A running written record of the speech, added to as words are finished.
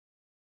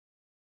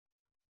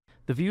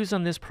The views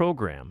on this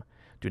program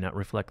do not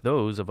reflect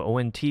those of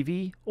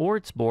ONTV or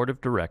its board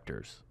of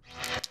directors.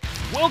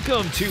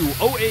 Welcome to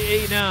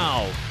OAA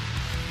Now,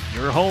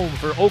 your home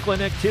for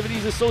Oakland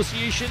Activities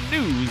Association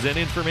news and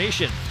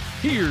information.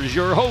 Here's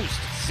your host,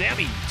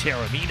 Sammy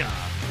Taormina.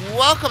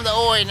 Welcome to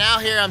OAA Now.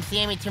 Here I'm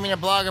Sammy Taormina,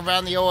 blogger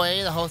around the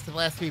OAA, the host of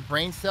Last Week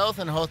Brain Cells,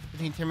 and the host of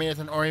Between Taorminas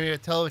on Orion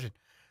Television.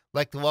 I'd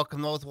like to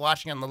welcome those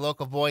watching on the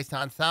local voice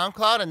on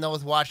SoundCloud and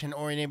those watching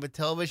Orion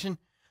Television.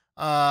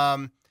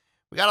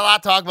 We got a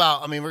lot to talk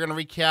about. We're going to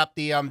recap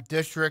the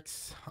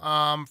districts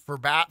for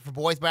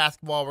boys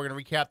basketball. We're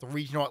going to recap the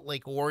regional at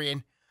Lake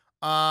Orion.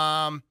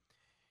 Obviously,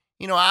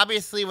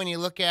 when you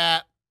look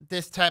at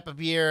this time of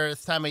year,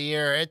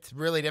 it's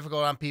really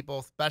difficult on people,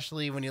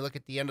 especially when you look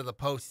at the end of the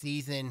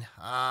postseason.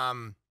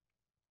 And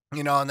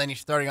then you're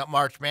starting up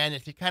March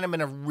Madness. You're kind of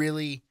in a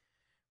really,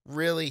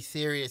 really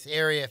serious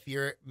area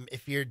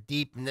if you're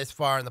deep and this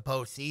far in the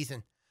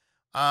postseason.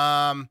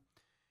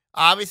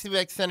 Obviously, we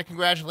extend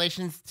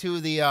congratulations to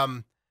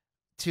the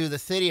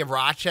city of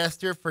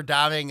Rochester for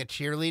dominating a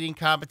cheerleading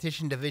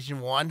competition,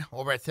 Division I,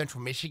 over at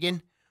Central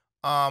Michigan.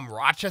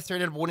 Rochester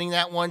ended up winning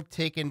that one,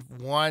 taking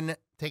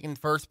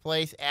first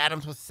place.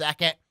 Adams was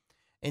second,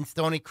 and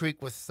Stony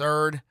Creek was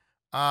third.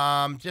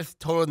 Just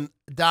total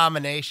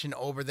domination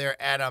over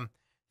there at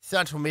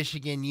Central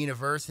Michigan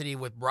University,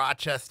 with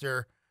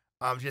Rochester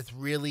just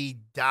really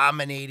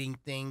dominating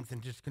things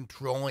and just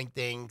controlling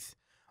things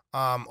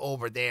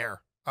over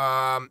there.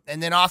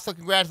 And then also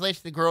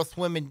congratulations to Groves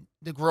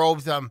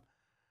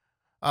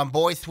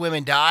boys swim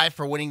and dive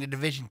for winning the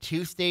Division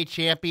II state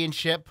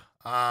championship.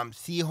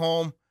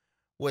 Seaholm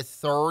was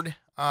third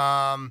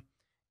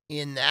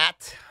in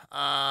that.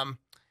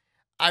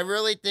 I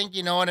really think,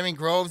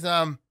 Groves,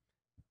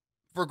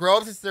 for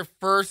Groves, it's their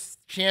first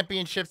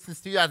championship since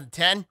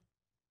 2010.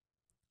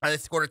 They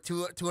scored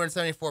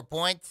 274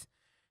 points.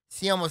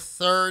 Seaholm was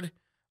third.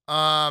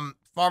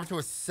 Farmington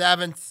was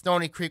seventh.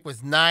 Stony Creek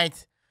was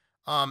ninth.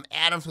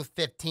 Adams was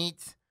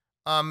 15th.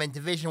 In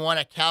Division I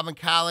at Calvin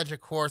College,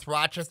 of course,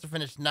 Rochester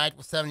finished ninth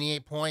with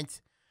 78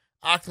 points.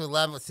 Oxford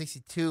 11th with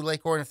 62.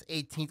 Lake Orion was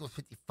 18th with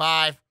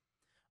 55.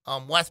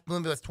 West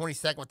Bloomfield was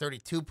 22nd with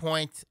 32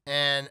 points.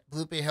 And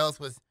Bluefield Hills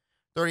was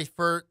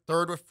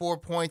 33rd with 4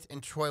 points.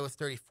 And Troy was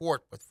 34th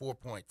with 4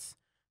 points.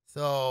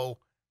 So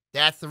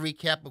that's the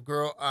recap of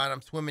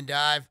swim and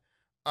dive.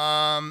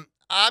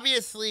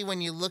 Obviously, when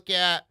you look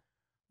at,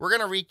 we're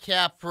going to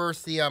recap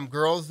first the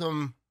girls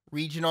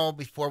regional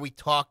before we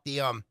talk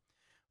the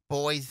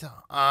boys.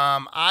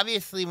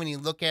 Obviously, when you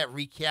look at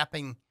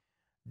recapping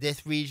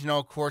this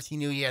regional, of course,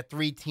 you had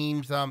three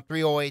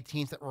OAA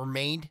teams that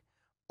remained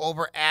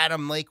over at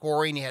Lake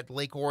Orion. You had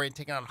Lake Orion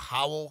taking on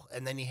Howell,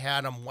 and then you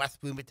had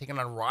West Bloomfield taking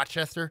on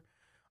Rochester.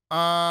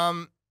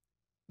 Everybody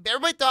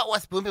thought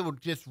West Bloomfield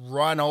would just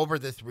run over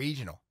this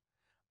regional.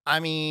 I'll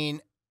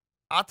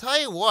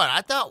tell you what, I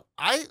thought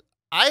I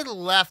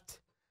left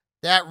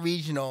that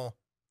regional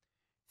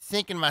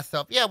thinking to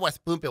myself, yeah,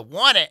 West Bloomfield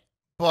won it,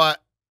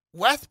 but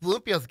West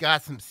Bloomfield's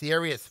got some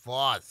serious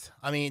flaws.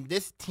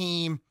 This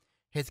team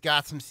has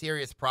got some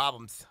serious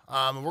problems.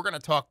 We're going to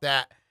talk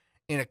that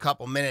in a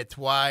couple minutes,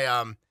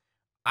 why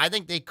I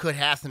think they could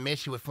have some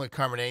issue with Flint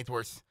Carmen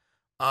Ainsworth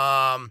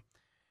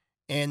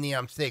in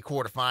the state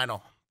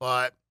quarterfinal.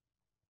 But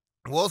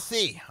we'll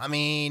see.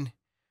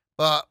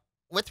 But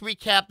let's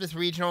recap this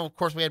regional. Of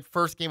course, we had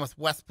first game with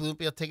West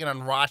Bloomfield taking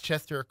on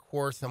Rochester. Of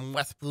course,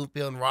 West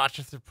Bloomfield and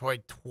Rochester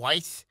played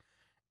twice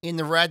in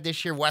the red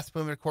this year. West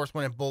Bloomfield, of course,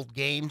 won in both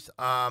games.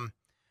 The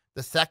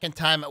second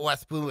time at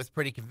West Bloomfield was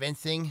pretty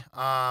convincing.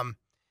 And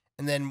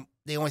then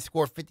they only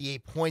scored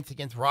 58 points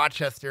against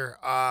Rochester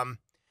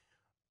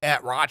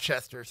at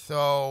Rochester.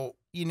 So,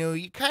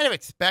 you kind of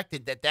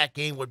expected that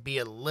game would be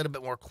a little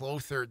bit more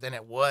closer than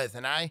it was.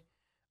 And I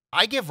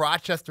give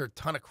Rochester a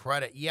ton of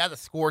credit. Yeah, the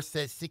score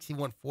says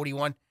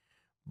 61-41,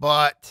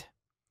 but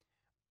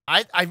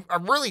I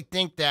really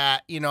think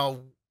that,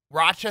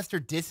 Rochester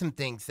did some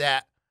things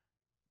that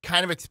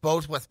kind of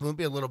exposed West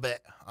Bloomfield a little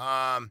bit.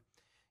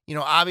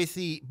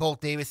 Obviously both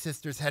Davis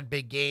sisters had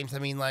big games. I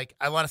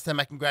want to send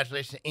my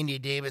congratulations to India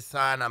Davis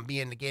on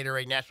being the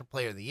Gatorade National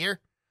Player of the Year.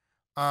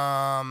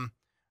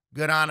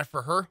 Good on it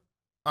for her.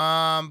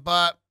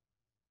 But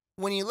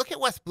when you look at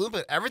West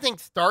Bloomfield, everything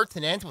starts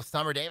and ends with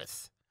Summer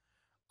Davis.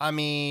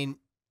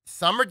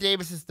 Summer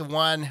Davis is the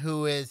one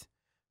who is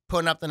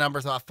putting up the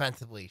numbers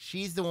offensively.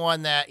 She's the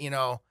one that,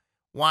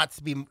 wants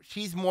to be,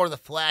 she's more the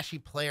flashy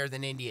player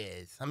than India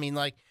is.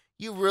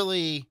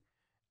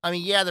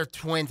 Yeah, they're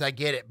twins, I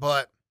get it,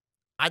 but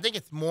I think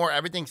it's more,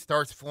 everything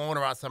starts flowing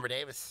around Summer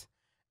Davis.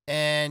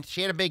 And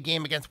she had a big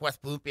game against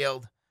West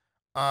Bloomfield.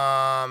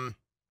 But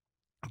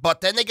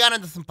then they got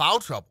into some foul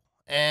trouble.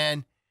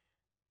 And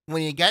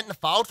when you get into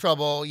foul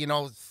trouble,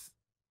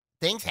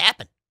 things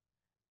happen.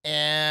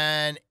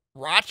 And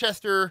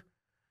Rochester,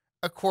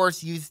 of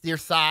course, used their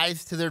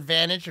size to their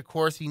advantage. Of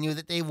course, we knew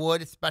that they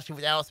would, especially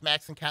with Alice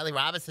Max and Kylie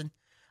Robinson.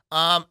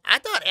 I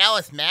thought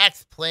Alice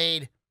Max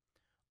played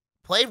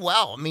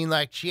well.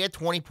 She had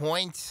 20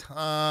 points.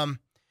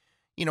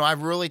 I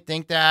really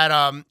think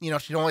that,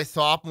 she's only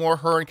sophomore.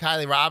 Her and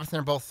Kylie Robinson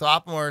are both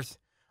sophomores.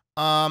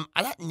 I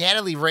thought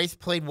Natalie Race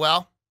played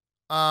well.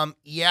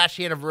 Yeah,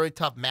 she had a really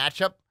tough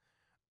matchup,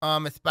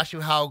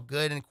 especially how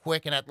good and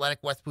quick and athletic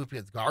West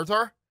Bloomfield's guards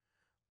are.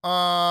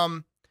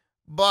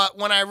 But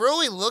when I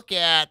really look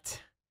at,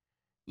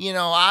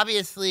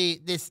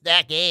 obviously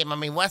that game, I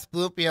mean, West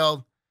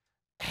Bloomfield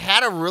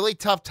had a really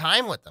tough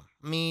time with them.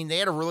 I mean, they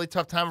had a really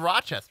tough time with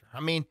Rochester.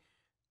 I mean,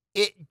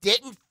 it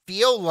didn't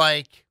feel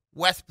like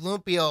West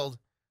Bloomfield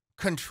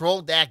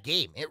controlled that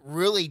game. It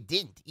really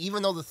didn't,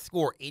 even though the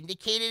score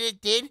indicated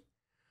it did.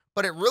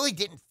 But it really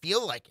didn't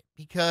feel like it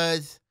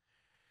because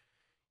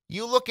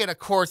you look at, of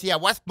course,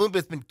 West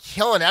Bloomfield's been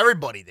killing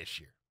everybody this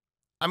year.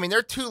 I mean,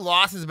 their 2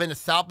 losses have been to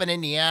South Bend,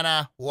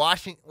 Indiana,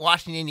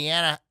 Washington,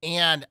 Indiana,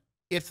 and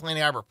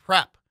Ypsilanti Harbor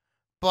Prep.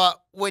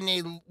 But when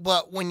you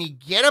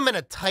get them in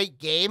a tight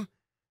game,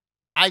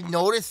 I've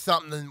noticed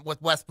something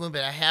with West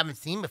Bloomfield I haven't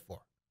seen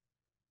before.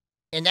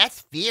 And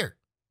that's fear.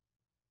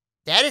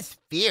 That is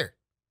fear.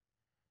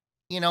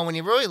 When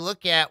you really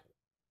look at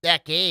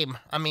that game,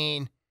 I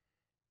mean,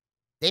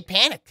 they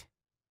panicked.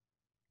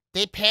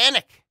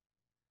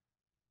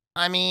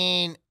 I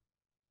mean,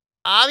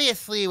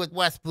 obviously with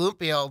West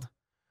Bloomfield,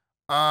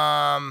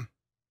 and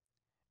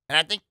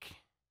I think,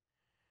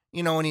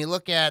 when you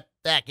look at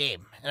that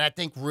game, and I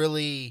think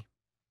really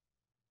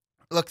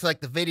looks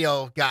like the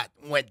video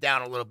went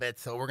down a little bit,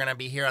 so we're going to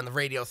be here on the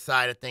radio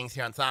side of things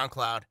here on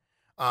SoundCloud.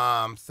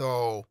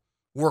 So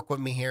work with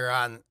me here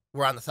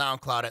we're on the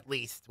SoundCloud at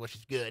least, which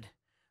is good.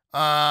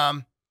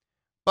 But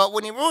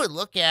when you really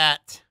look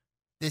at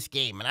this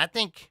game, and I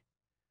think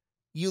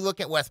you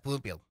look at West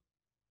Bloomfield,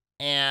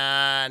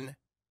 and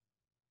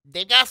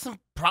they got some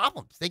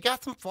problems. They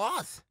got some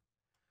flaws.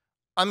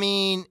 I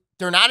mean,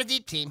 they're not a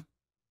deep team.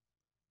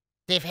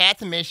 They've had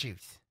some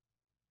issues.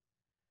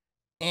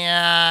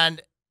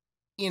 And,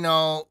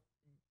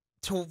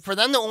 for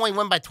them to only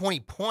win by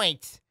 20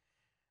 points,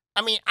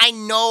 I mean, I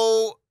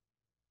know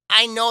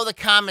the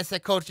comments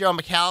that Coach Joe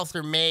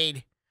McAllister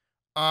made,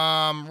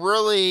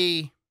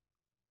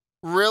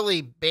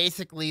 really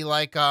basically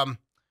like,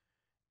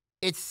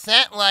 it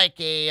sent like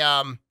a,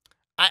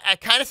 I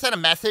kind of sent a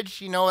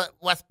message,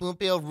 West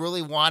Bloomfield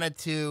really wanted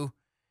to,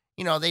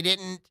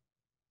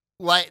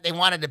 they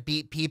wanted to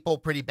beat people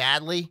pretty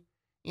badly,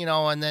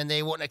 and then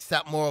they wouldn't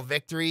accept moral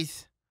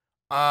victories.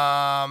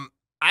 I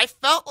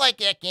felt like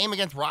that game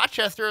against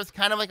Rochester was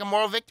kind of like a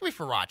moral victory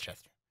for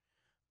Rochester.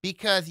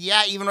 Because,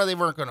 even though they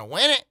weren't going to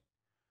win it,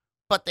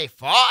 but they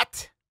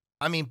fought.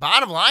 I mean,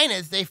 bottom line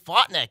is they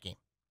fought in that game.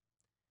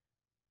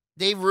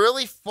 They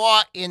really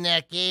fought in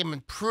that game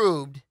and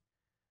proved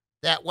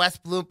that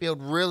West Bloomfield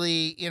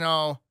really,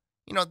 they're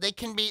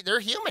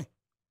human.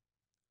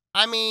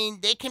 I mean,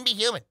 they can be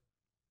human.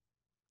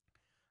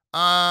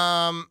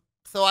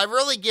 So I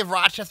really give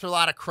Rochester a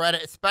lot of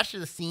credit,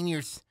 especially the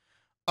seniors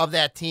of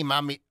that team.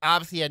 I mean,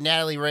 obviously you had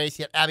Natalie Race,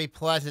 you had Abby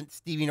Pleasant,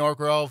 Stevie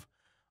Norgrove,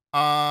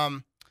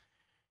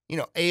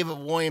 Ava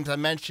Williams I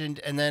mentioned,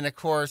 and then of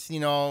course,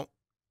 and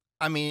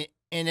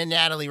then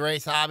Natalie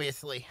Race,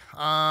 obviously.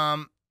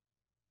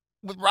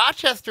 With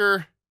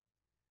Rochester,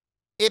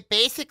 it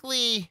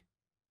basically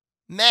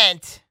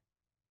meant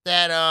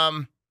that,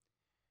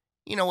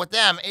 with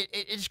them,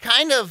 it's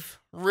kind of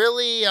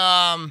really, they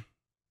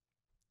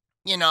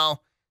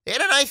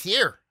had a nice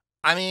year.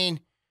 I mean,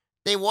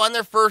 they won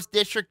their first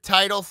district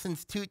title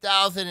since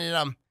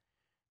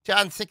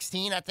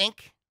 2016, I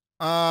think.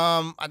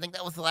 I think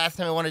that was the last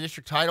time they won a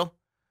district title.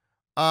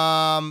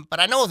 But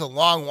I know it was a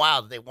long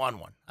while that they won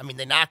one. I mean,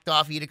 they knocked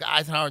off Utica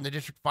Eisenhower in the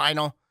district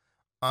final.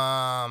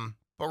 But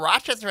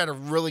Rochester had a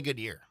really good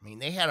year. I mean,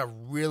 they had a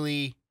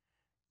really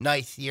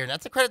nice year. And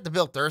that's a credit to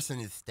Bill Thurston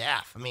and his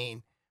staff. I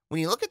mean,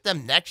 when you look at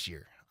them next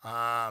year,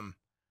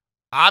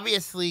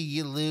 obviously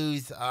you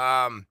lose,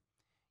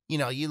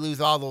 you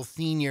lose all those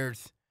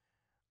seniors.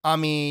 I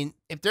mean,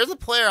 if there's a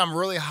player I'm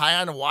really high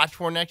on to watch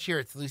for next year,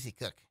 it's Lucy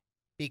Cook.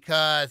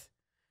 Because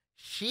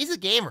she's a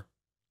gamer.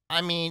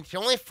 I mean, she's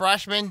only a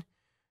freshman.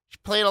 She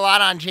played a lot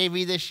on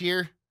JV this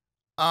year.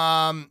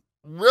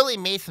 Really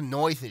made some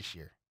noise this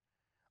year.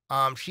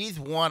 She's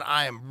one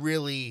I am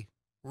really,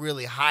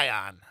 really high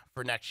on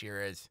for next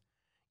year is,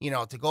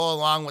 to go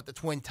along with the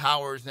Twin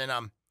Towers and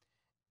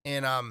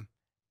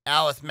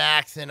Alice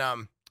Max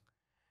and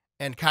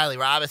Kylie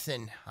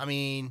Robinson. I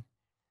mean,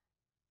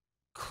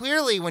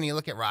 clearly when you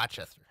look at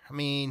Rochester, I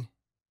mean,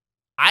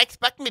 I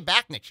expect them to be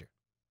back next year.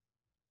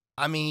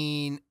 I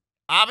mean,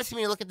 obviously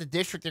when you look at the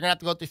district, they're going to have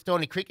to go through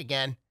Stony Creek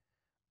again.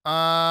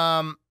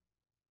 But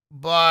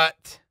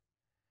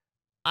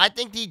I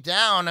think deep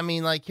down, I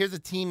mean, like, here's a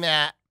team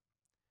that,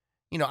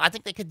 I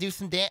think they could do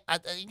some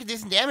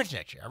damage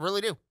next year. I really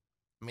do.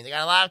 I mean, they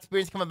got a lot of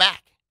experience coming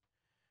back.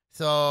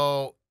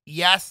 So,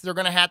 yes, they're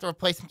going to have to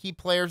replace some key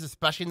players,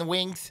 especially in the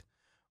wings.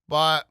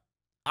 But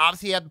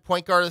obviously you have the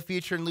point guard of the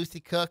future in Lucy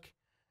Cook.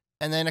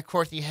 And then, of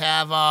course, you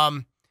have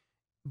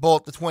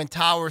both the Twin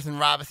Towers and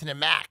Robinson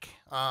and Mack.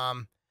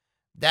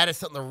 That is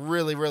something to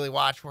really, really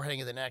watch for heading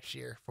into the next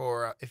year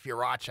for if you're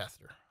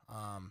Rochester.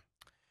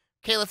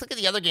 Okay, let's look at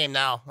the other game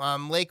now.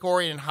 Lake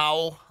Orion and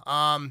Howell.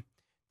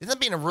 This ended up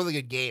being a really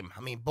good game.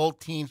 I mean, both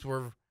teams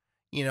were,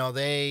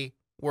 they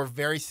were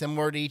very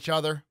similar to each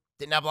other.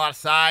 Didn't have a lot of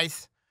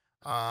size.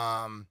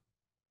 Both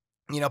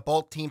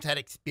teams had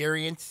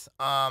experience.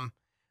 Of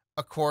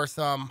course,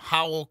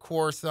 Howell,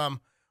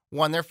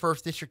 won their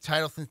first district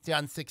title since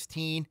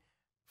 2016.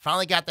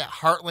 Finally got that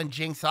Heartland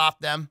jinx off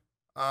them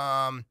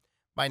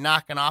by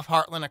knocking off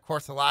Heartland. Of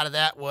course, a lot of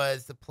that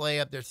was the play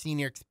of their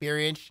senior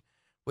experience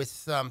with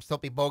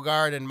Sophie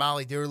Bogard and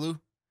Molly Durlu.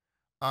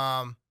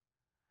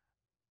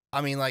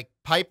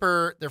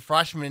 Piper, their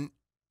freshman,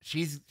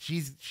 she's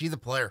a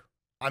player.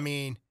 I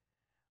mean,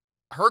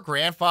 her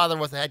grandfather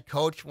was the head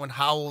coach when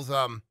Howell's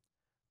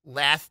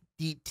last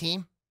deep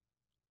team.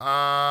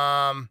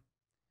 I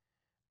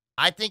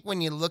think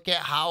when you look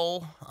at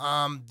Howell,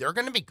 they're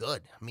going to be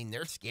good. I mean,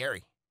 they're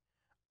scary.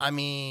 I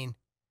mean,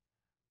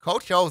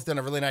 Coach O's done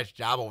a really nice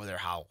job over there,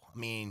 Howell. I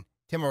mean,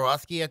 Tim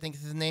Orowski, I think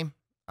is his name.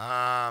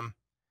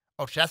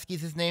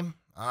 Olszewski's his name.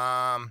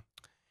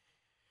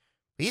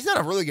 He's done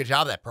a really good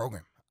job of that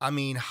program. I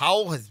mean,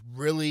 Howell has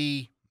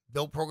really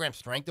built program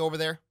strength over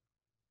there.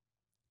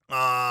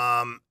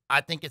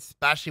 I think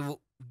especially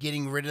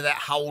getting rid of that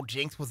Howell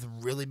jinx was a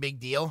really big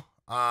deal.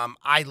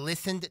 I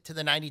listened to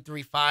the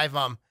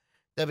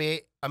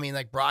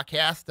 93.5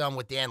 broadcast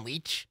with Dan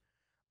Leach.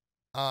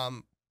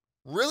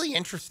 Really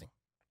interesting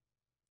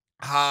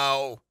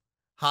how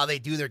they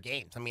do their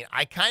games. I mean,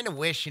 I kind of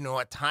wish,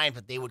 at times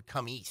that they would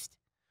come east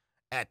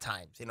at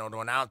times, to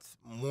announce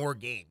more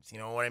games. You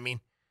know what I mean?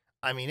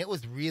 I mean, it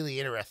was really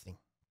interesting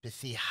to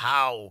see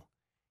how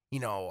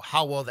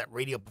well that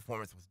radio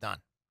performance was done.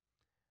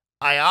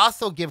 I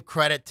also give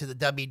credit to the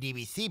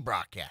WDBC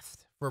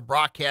broadcast for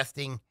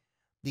broadcasting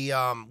the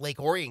Lake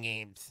Orion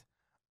games,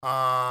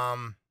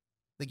 the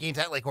games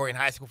at Lake Orion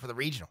High School for the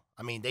regional.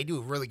 I mean, they do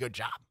a really good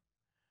job.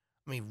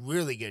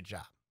 Really good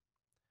job.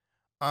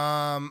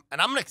 And I'm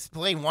going to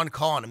explain one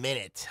call in a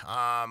minute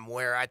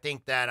where I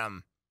think that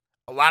a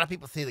lot of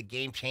people say the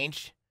game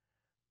changed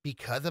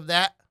because of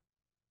that.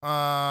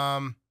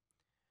 I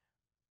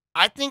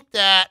think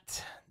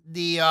that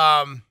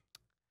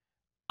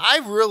I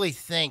really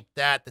think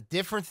that the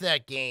difference in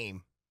that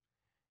game,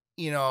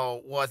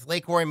 was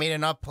Lake Orion made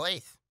enough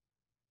plays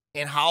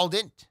and Howell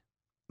didn't.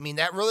 I mean,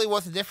 that really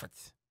was the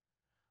difference.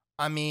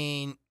 I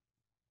mean,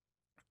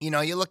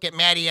 you look at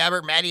Maddie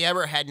Ebert. Maddie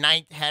Ebert had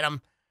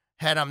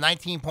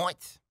 19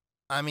 points.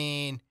 I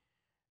mean,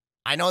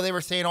 I know they were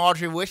saying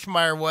Audrey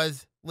Wishmeyer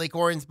was Lake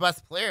Orion's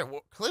best player.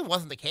 Well, clearly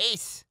wasn't the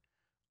case.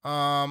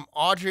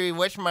 Audrey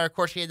Wishmeyer, of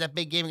course, she had that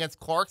big game against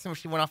Clarkson where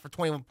she went off for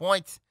 21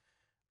 points.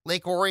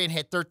 Lake Orion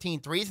hit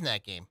 13 threes in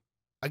that game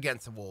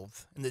against the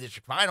Wolves in the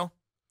district final.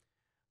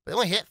 They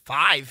only hit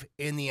 5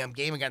 in the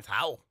game against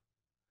Howell,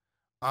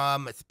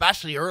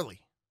 especially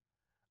early.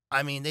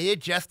 I mean, they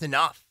did just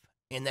enough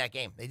in that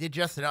game. They did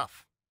just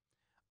enough.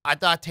 I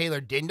thought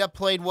Taylor Dinda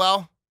played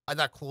well. I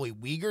thought Chloe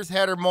Wiegers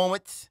had her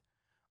moments.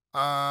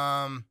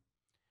 But,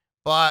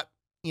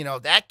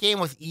 that game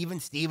was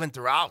even-steven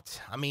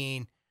throughout. I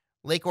mean,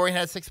 Lake Orion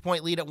had a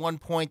 6-point lead at one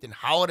point, and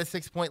Howell had a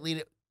 6-point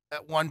lead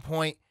at one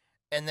point.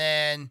 And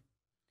then,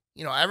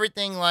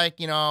 everything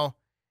and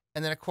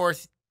then, of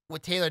course,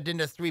 with Taylor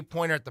Dinda's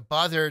 3-pointer at the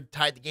buzzer,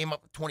 tied the game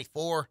up with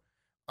 24.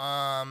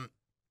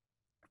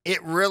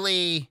 It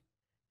really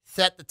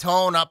set the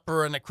tone up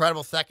for an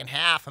incredible second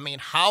half. I mean,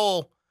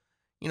 Howell,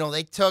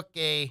 they took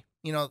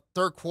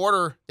third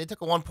quarter, they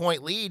took a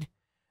 1-point lead,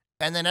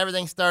 and then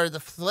everything started to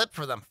slip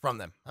from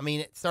them. I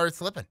mean, it started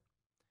slipping.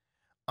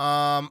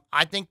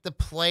 I think the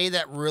play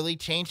that really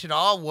changed it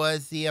all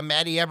was the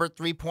Maddie Ebert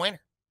 3-pointer.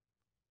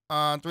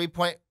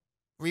 Three-point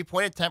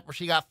attempt where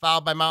she got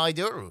fouled by Molly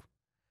Duru.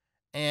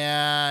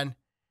 And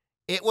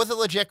it was a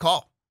legit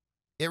call.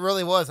 It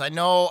really was. I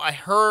know I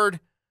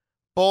heard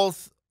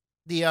both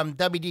the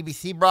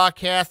WDBC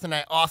broadcast and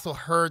I also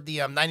heard the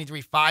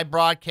 93.5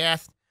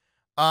 broadcast.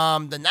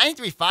 The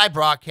 93.5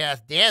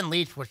 broadcast, Dan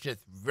Leach was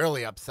just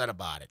really upset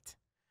about it.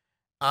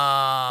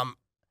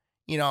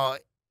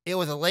 It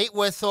was a late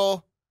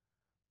whistle,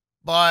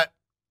 but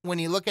when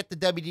you look at the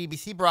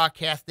WDBC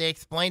broadcast, they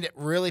explained it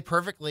really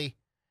perfectly.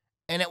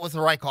 And it was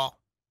the right call.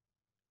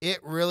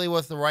 It really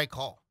was the right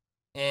call.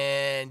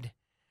 And,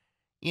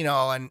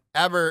 and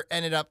Eber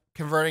ended up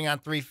converting on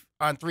three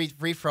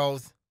free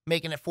throws,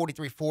 making it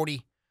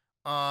 43-40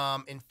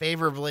 in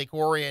favor of Lake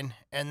Orion.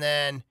 And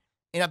then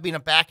ended up being a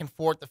back and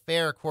forth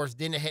affair. Of course,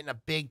 Dinda hitting a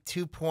big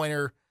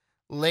 2-pointer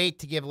late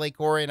to give Lake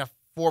Orion a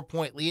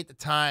 4-point lead at the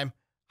time.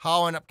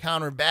 Howell ended up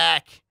countering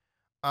back.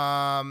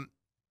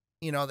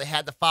 They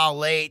had the foul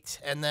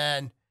late. And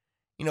then,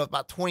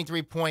 about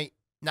 23.9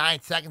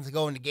 seconds to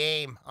go in the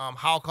game.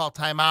 Howell called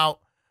timeout.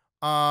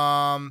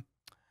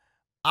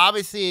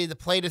 Obviously, the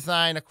play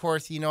design, of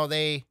course, and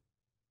I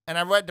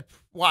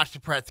watched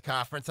the press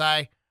conference.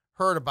 I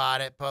heard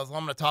about it, but I'm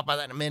going to talk about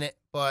that in a minute.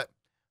 But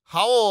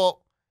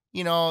Howell,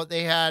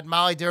 they had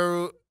Molly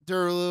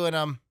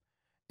Durlu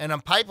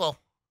and Piper.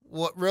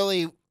 What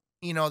really,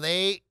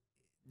 they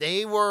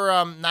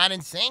were not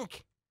in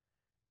sync,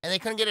 and they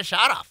couldn't get a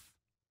shot off.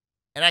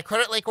 And I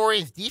credit Lake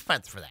Orion's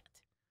defense for that.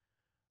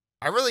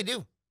 I really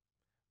do.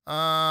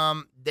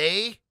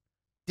 They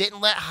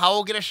didn't let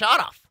Howell get a shot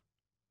off.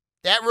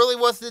 That really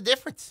was the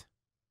difference.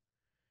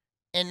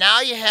 And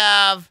now you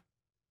have,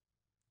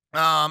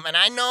 and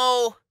I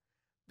know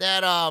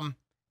that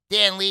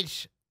Dan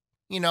Leach,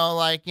 you know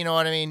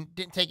what I mean,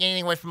 didn't take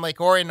anything away from Lake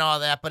Orion and all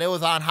that, but it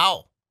was on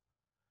Howell.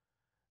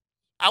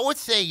 I would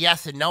say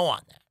yes and no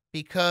on that,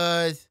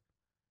 because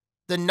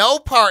the no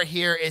part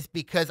here is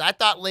because I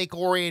thought Lake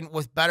Orion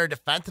was better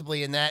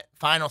defensively in that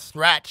final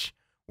stretch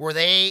where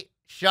they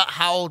shut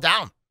Howell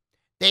down.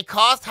 They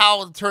caused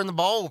Howell to turn the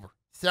ball over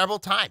several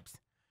times,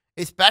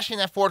 especially in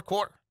that fourth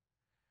quarter.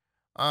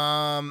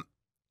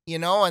 You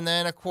know, and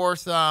then, of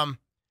course,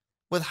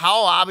 with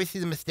Howell, obviously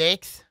the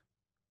mistakes,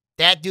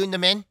 that doing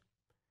them in.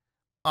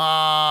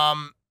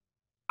 I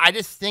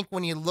just think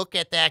when you look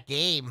at that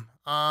game,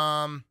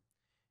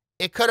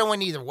 it could have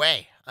went either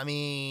way. I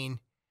mean,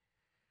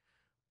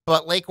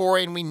 but Lake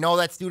Orion, we know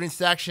that student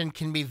section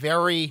can be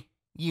very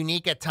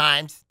unique at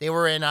times. They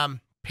were in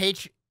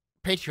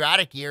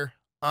patriotic year.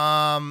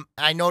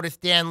 I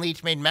noticed Dan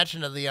Leach made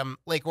mention of the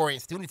Lake Orion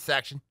student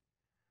section.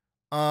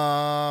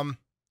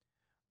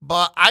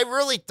 But I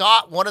really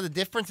thought one of the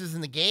differences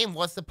in the game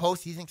was the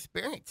postseason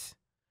experience,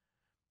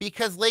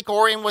 because Lake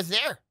Orion was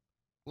there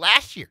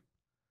last year.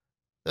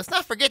 Let's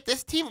not forget,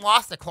 this team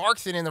lost to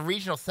Clarkson in the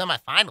regional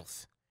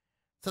semifinals.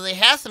 So they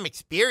have some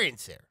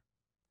experience there.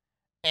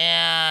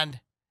 And,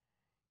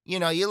 you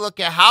know, you look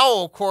at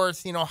Howell, of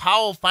course, you know,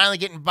 Howell finally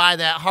getting by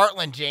that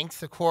Heartland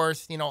jinx. Of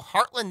course, you know,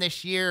 Heartland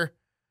this year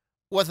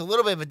was a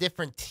little bit of a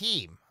different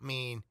team. I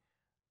mean,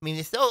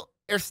 they're still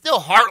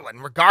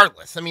Heartland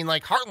regardless. I mean,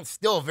 like, Heartland's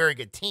still a very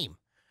good team.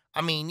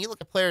 I mean, you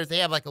look at players, they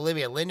have like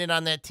Olivia Linden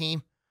on that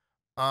team.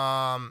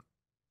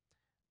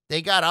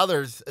 They got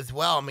others as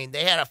well. I mean,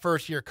 they had a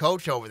first-year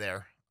coach over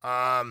there.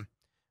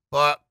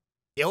 But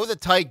it was a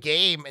tight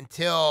game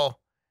until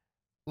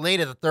late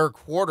in the third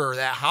quarter,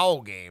 that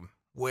Howell game,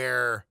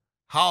 where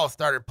Howell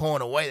started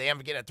pulling away. They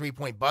ended up getting a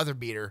 3-point buzzer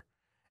beater,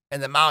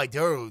 and then Maui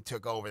Duru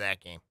took over that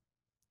game.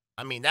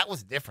 I mean, that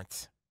was the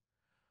difference.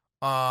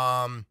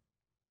 But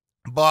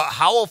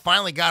Howell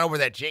finally got over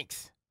that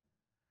jinx.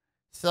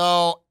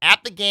 So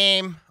at the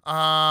game,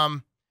 I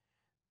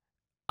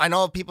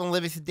know people in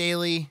Livingston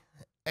Daily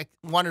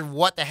wondered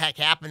what the heck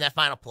happened that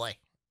final play.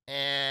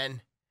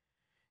 And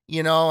they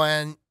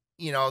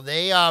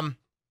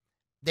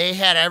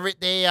had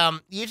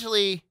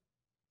usually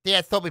they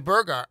had Sophie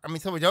Dogard,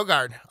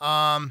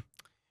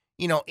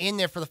 in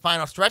there for the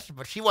final stretch,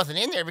 but she wasn't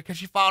in there because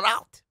she fouled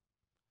out.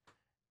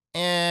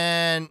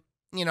 And,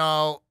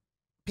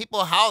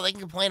 people, how they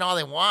can complain all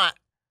they want,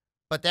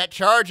 but that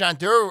charge on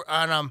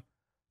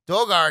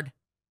Dogard,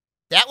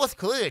 that was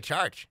clearly a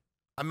charge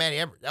on Maddie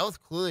Everett. That was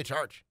clearly a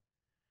charge.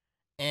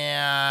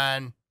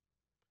 And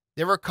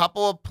there were a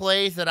couple of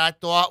plays that I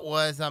thought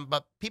was,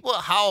 but people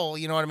at Howell,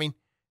 you know what I mean?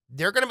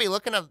 They're going to be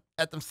looking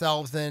at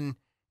themselves and,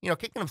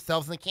 kicking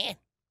themselves in the can.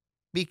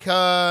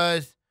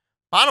 Because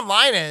bottom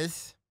line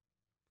is,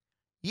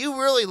 you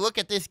really look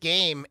at this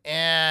game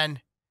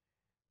and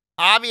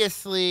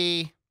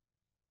obviously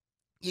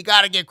you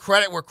got to give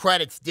credit where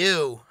credit's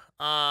due.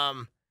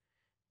 I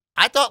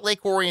thought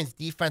Lake Orion's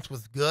defense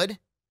was good.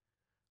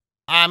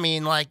 I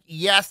mean,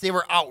 yes, they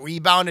were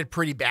out-rebounded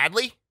pretty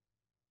badly.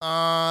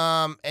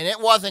 And it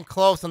wasn't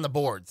close on the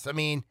boards. I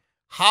mean,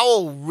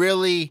 Howell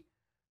really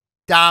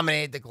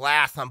dominated the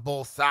glass on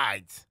both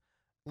sides.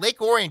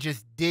 Lake Orion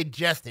just did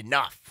just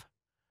enough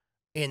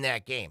in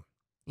that game.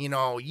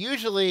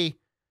 Usually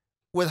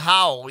with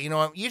Howell,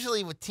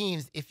 usually with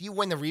teams, if you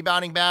win the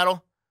rebounding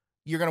battle,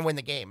 you're going to win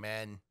the game.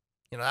 And,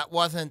 that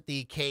wasn't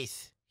the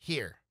case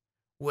here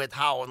with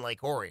Howell and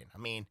Lake Orion. I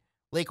mean,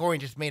 Lake Orion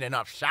just made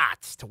enough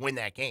shots to win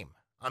that game.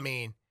 I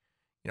mean,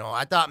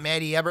 I thought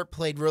Maddie Everett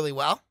played really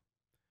well.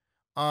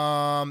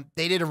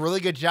 They did a really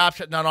good job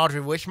shutting down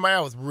Audrey Wishmeyer.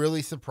 I was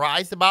really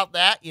surprised about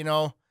that,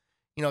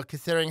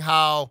 considering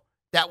how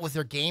that was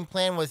their game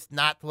plan, was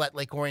not to let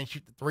Lake Orion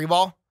shoot the three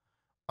ball.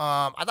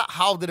 I thought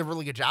Howell did a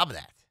really good job of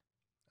that.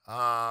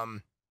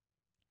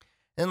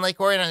 Then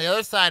Lake Orion on the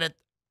other side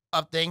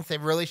of things, they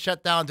really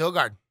shut down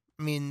Dogard.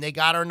 I mean, they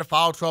got her into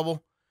foul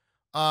trouble.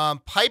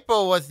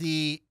 Pipo was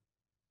the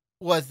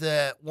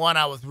one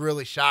I was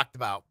really shocked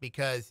about,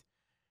 because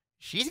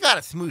she's got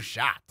a smooth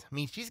shot. I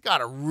mean, she's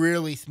got a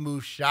really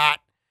smooth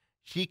shot.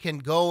 She can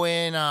go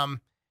in, I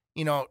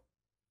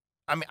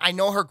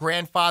know her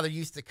grandfather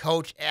used to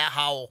coach at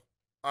Howell.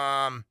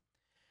 That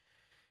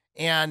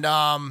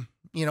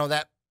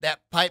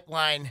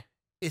pipeline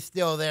is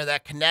still there.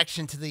 That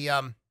connection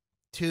to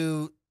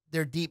to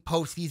their deep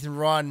postseason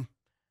run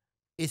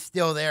is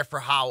still there for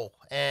Howell.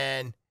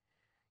 And,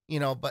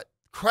 but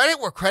credit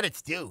where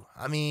credit's due.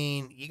 I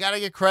mean, you got to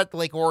give credit to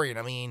Lake Orion.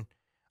 I mean,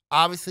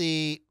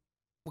 obviously,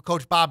 what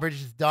Coach Bob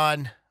Bridges has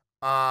done,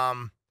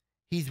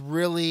 he's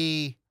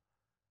really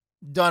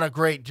done a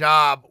great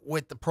job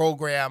with the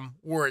program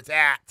where it's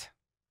at.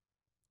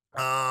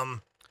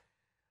 When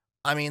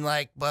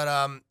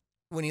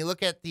you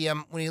look at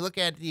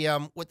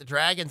with the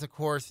Dragons, of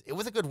course, it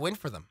was a good win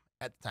for them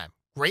at the time.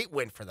 Great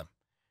win for them.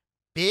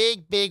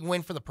 Big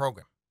win for the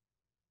program.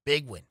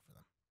 big win for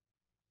them.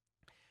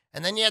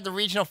 And then you had the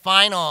regional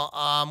final,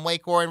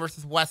 Lake Orion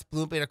versus West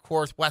Bloomfield. Of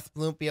course, West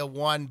Bloomfield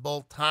won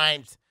both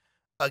times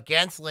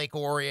against Lake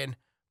Orion.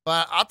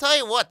 But I'll tell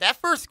you what, that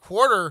first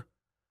quarter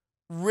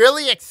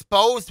really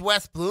exposed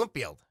West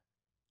Bloomfield.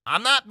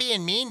 I'm not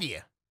being mean to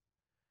you,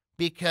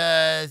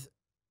 because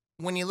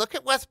when you look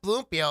at West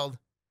Bloomfield,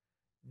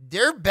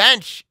 their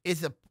bench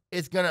is a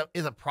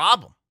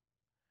problem.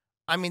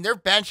 I mean, their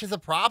bench is a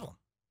problem.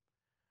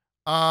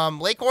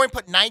 Lake Orion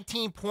put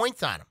 19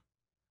 points on them.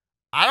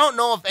 I don't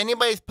know if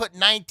anybody's put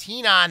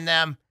 19 on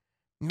them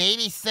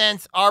maybe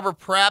since Arbor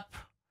Prep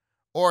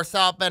or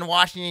South Bend,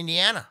 Washington,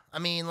 Indiana. I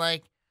mean,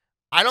 like,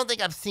 I don't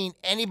think I've seen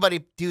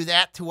anybody do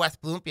that to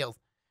West Bloomfield.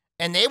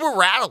 And they were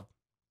rattled.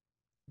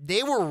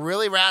 They were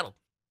really rattled.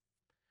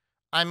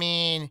 I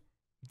mean,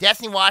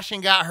 Destiny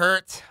Washington got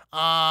hurt.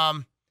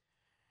 And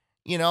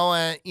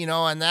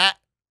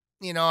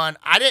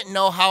I didn't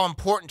know how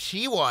important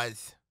she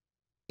was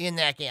in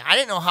that game. I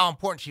didn't know how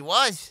important she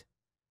was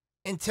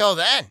until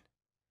then,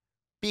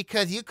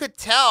 because you could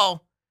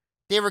tell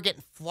they were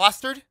getting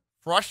flustered,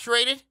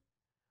 frustrated.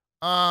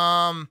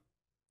 Lake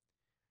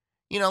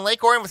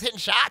Orion was hitting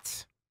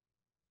shots.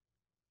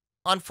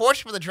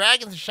 Unfortunately for the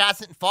Dragons, the shots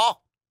didn't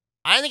fall.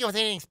 I didn't think it was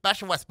anything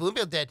special West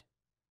Bloomfield did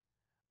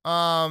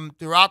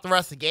throughout the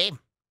rest of the game.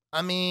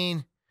 I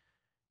mean,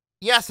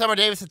 yeah, Summer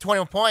Davis had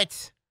 21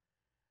 points,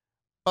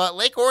 but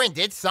Lake Orion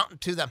did something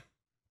to them.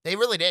 They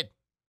really did.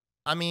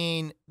 I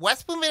mean,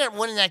 West Bloomfield ended up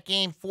winning that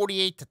game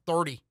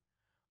 48-30,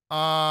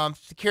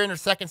 securing their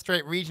second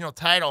straight regional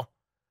title.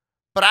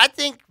 But I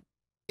think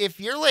if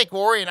you're Lake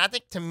Orion, I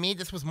think to me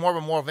this was more of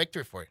a moral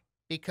victory for you,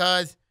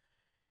 because,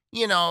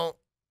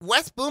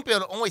 West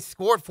Bloomfield only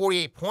scored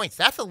 48 points.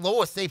 That's the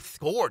lowest they've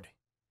scored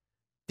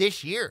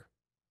this year.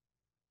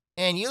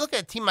 And you look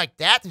at a team like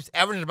that who's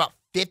averaging about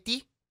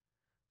 50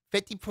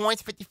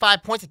 points,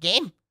 55 points a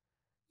game.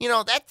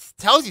 That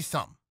tells you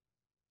something.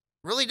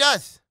 Really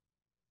does.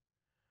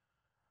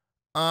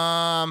 You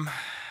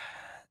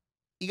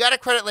got to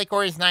credit Lake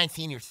Orion's 9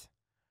 seniors.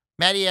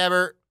 Maddie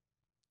Ebert,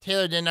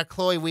 Taylor Dinna,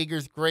 Chloe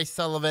Wiegers, Grace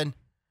Sullivan,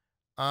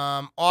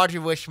 Audrey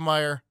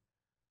Wishmeyer,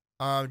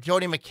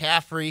 Jody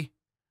McCaffrey,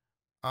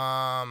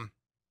 Kylie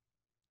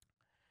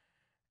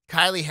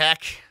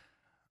Heck,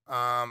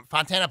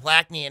 Fontana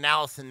Blackney, and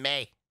Allison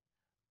May.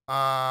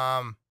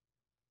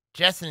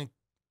 Just an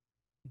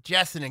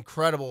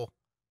incredible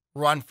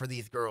run for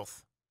these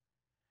girls.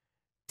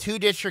 2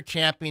 district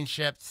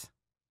championships,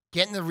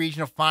 getting the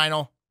regional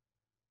final,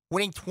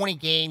 winning 20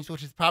 games,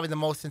 which is probably the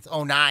most since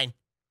 2009.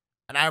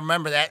 And I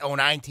remember that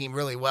 2009 team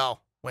really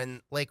well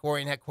when Lake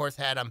Orion, of course,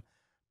 had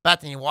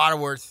Bethany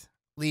Waterworth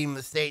leading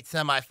the state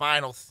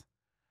semifinals.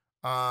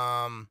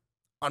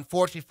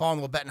 Unfortunately, falling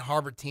to a Benton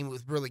Harbor team who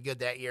was really good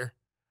that year.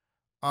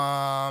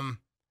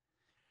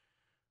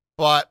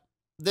 But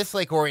this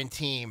Lake Orion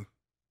team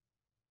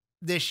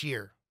this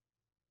year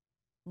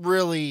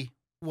really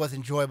was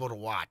enjoyable to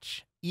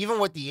watch, even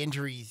with the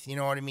injuries. You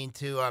know what I mean?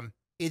 To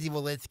Izzy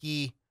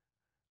Walensky,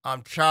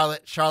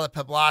 Charlotte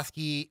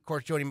Pebloski, of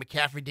course, Jody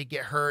McCaffrey did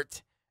get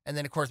hurt, and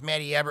then of course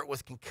Maddie Everett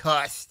was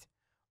concussed,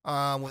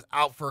 was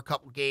out for a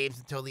couple games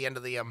until the end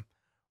of the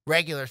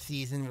regular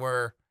season,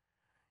 where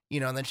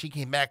and then she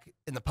came back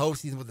in the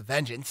postseason with a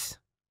vengeance.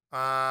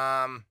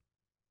 I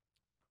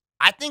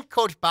think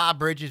Coach Bob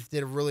Bridges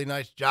did a really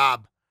nice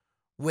job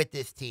with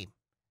this team.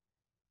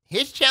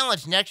 His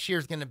challenge next year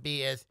is going to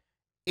be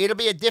it'll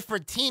be a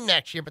different team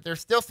next year, but there's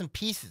still some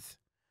pieces.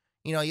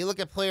 You look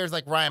at players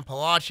like Ryan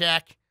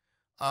Polachek,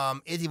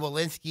 Izzy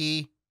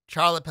Walensky,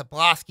 Charlotte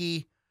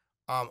Pebloski,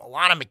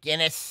 Alana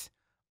McGinnis.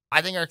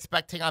 I think are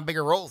expecting on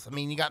bigger roles. I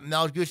mean, you got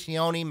Mel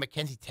Guccione,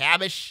 Mackenzie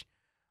Tabish,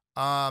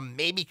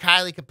 maybe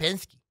Kylie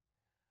Kopinski.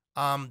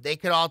 They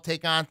could all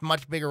take on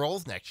much bigger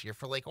roles next year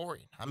for Lake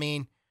Orion. I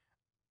mean,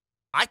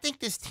 I think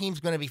this team's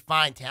going to be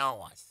fine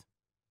talent-wise.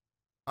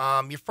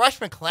 Your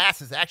freshman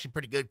class is actually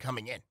pretty good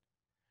coming in.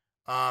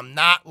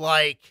 Not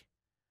like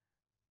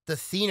the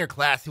senior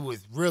class who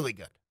was really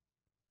good.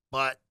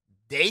 But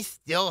they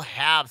still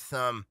have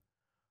some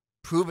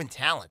proven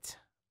talent.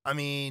 I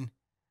mean,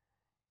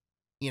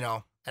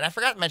 and I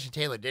forgot to mention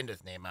Taylor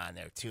Dinda's name on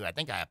there too. I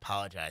think I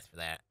apologize for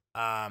that.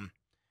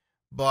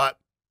 But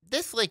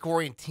this Lake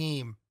Orion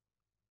team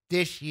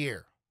this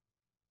year,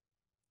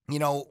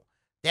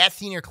 that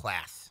senior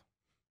class,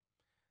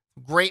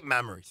 great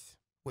memories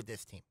with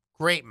this team.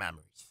 Great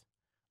memories.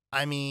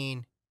 I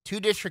mean, 2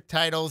 district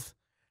titles,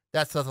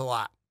 that says a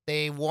lot.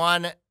 They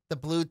won the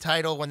blue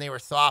title when they were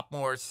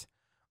sophomores.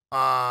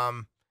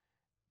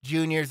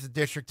 Juniors, the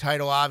district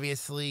title,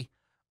 obviously.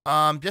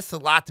 Just a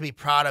lot to be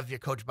proud of, your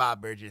Coach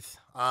Bob Bridges.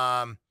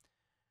 But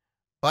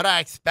I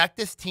expect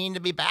this team to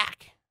be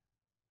back.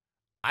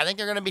 I think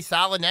they're going to be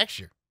solid next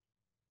year.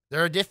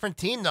 They're a different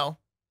team, though.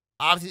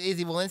 Obviously,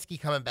 Izzy Walensky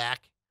coming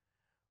back.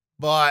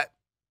 But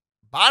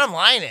bottom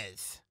line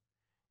is,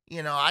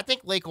 I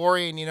think Lake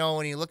Orion,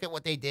 when you look at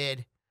what they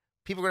did,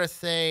 people are going to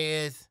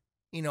say is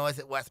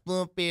it West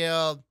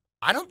Bloomfield?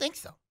 I don't think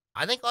so.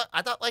 I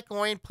thought Lake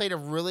Orion had a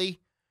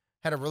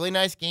really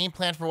nice game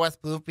plan for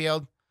West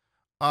Bloomfield.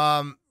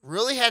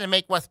 really had to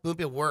make West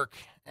Bloomfield work.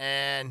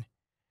 And,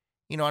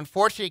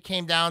 unfortunately it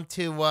came down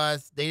to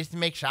they just didn't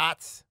make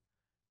shots.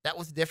 That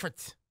was the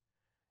difference.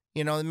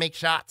 They make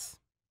shots.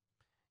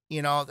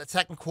 The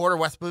second quarter,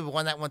 West Bloomfield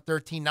won that one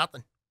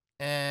 13-0.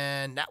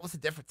 And that was the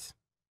difference.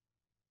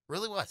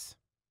 Really was.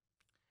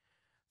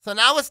 So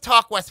now let's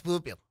talk West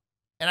Bloomfield.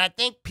 And I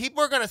think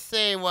people are going to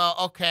say, well,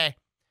 okay,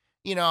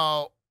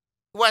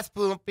 West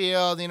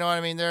Bloomfield,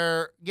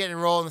 they're getting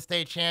enrolled in the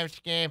state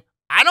championship game.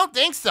 I don't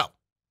think so.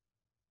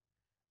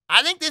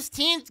 I think this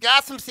team's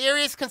got some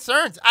serious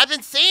concerns. I've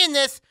been saying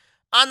this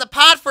on the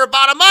pod for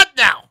about a month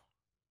now.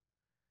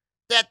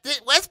 That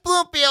West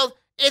Bloomfield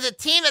is a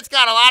team that's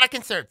got a lot of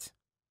concerns.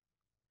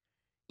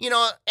 And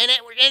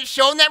it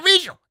showed in that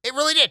regional. It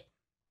really did.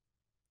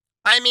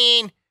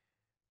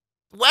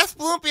 West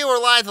Bloomfield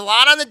relies a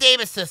lot on the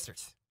Davis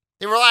sisters.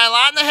 They rely a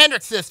lot on the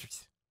Hendricks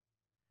sisters.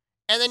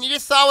 And then you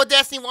just saw with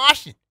Destiny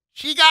Washington.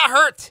 She got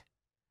hurt.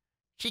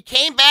 She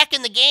came back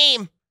in the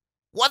game.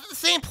 Wasn't the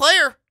same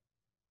player.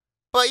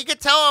 But you could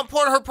tell how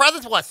important her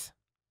presence was.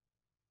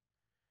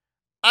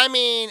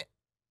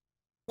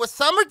 With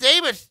Summer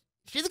Davis,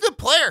 she's a good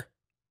player.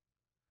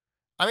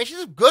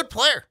 She's a good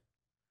player.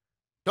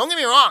 Don't get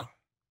me wrong.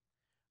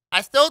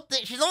 I still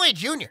think she's only a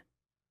junior.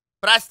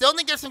 But I still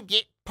think there's some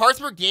parts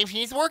of her game she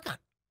needs to work on.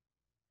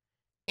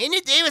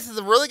 India Davis is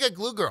a really good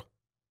glue girl.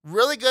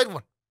 Really good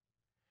one.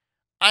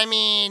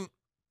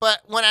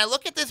 But when I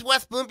look at this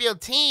West Bloomfield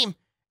team,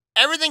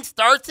 everything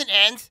starts and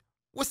ends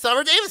with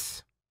Summer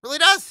Davis. Really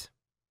does.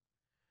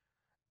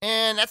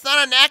 And that's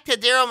not a knack to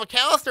Daryl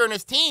McAllister and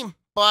his team,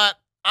 but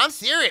I'm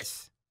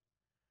serious.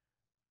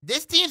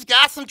 This team's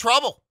got some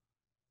trouble.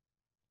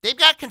 They've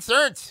got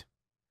concerns.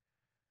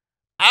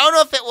 I don't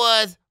know if it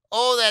was,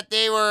 that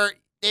they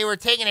were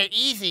taking it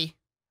easy,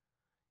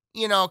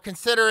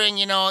 considering,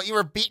 you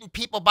were beating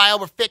people by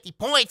over 50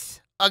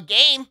 points a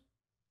game.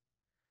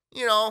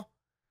 What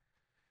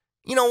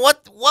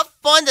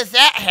fun does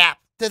that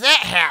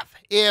have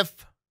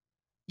if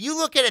you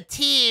look at a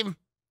team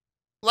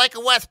like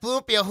a West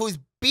Bloomfield who's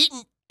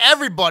beaten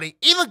everybody,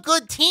 even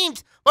good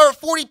teams, over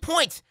 40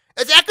 points?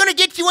 Is that going to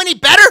get you any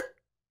better?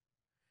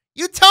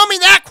 You tell me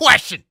that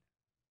question.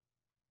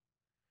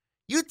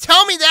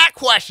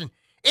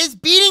 Is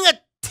beating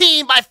a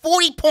team by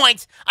 40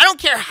 points, I don't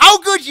care how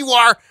good you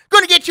are,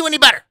 going to get you any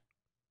better?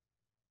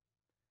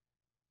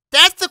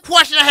 That's the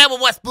question I have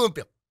with West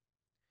Bloomfield.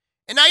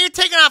 And now you're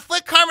taking on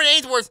Flick Carmen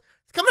Ainsworth.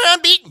 It's coming out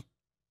unbeaten.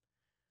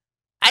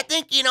 I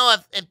think,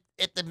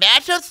 if the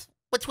matchups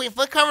between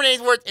Flick Carmen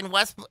Ainsworth and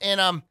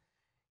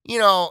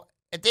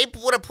if they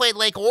would have played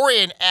Lake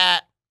Orion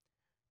at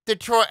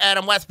Detroit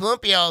at West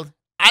Bloomfield,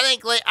 I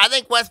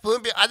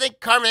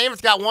think Carmen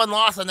Ainsworth got one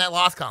loss on that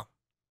loss column.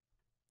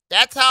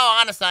 That's how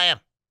honest I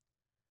am.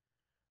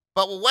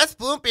 But with West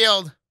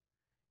Bloomfield,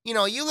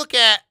 you look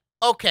at,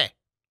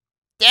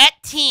 that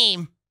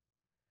team,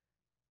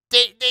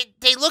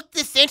 they look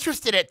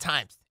disinterested at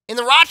times. In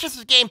the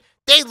Rochester game,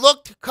 they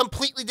looked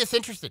completely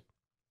disinterested.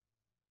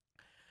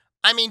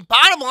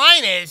 Bottom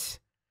line is,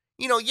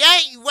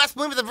 West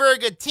Bloomfield's a very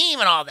good team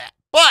and all that,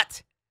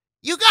 but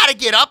you got to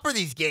get up for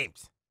these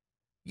games.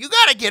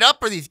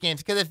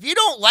 Because if you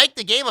don't like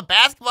the game of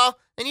basketball,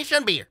 then you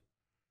shouldn't be here.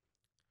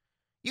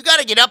 You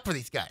got to get up for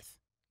these guys.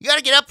 You got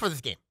to get up for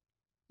this game.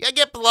 You got to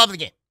get up to love the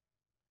game.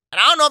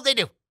 And I don't know if they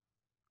do.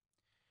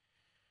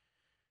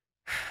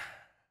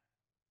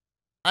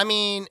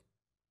 The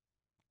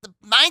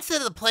mindset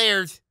of the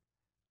players,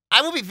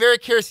 I will be very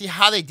curious to see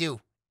how they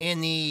do in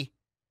the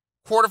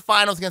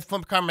quarterfinals against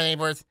Plymouth Carmen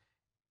Neighbors.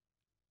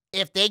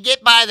 If they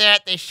get by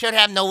that, they should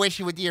have no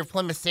issue with either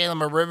Plymouth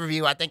Salem or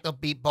Riverview. I think they'll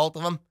beat both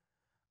of them.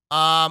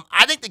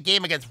 I think the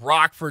game against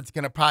Rockford's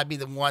going to probably be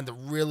the one to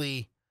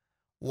really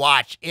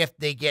watch if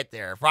they get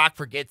there, if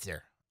Rockford gets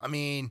there. I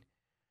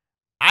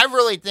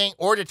really think,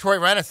 or Detroit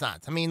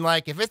Renaissance.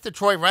 If it's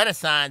Detroit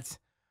Renaissance,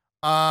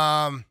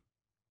 that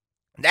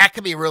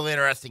could be a really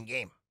interesting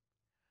game.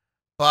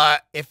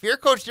 But if you're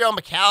Coach Daryl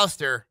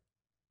McAllister,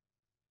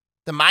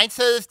 the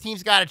mindset of this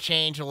team's got to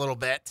change a little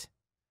bit.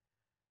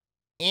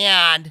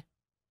 And,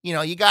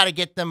 you got to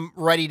get them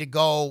ready to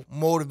go,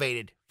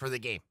 motivated for the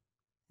game.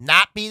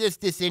 Not be this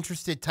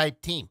disinterested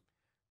type team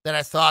that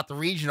I saw at the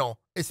regional,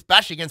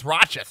 especially against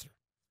Rochester.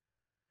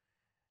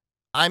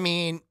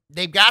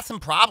 They've got some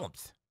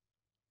problems.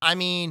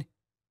 They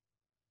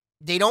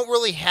don't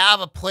really have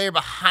a player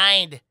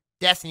behind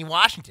Destiny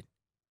Washington.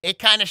 It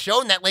kind of showed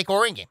in that Lake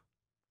Orion game.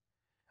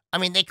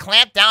 They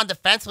clamp down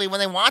defensively when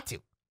they want to.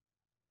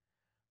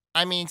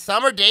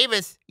 Summer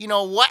Davis,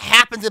 what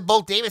happens if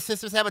both Davis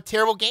sisters have a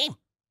terrible game?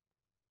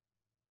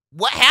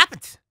 What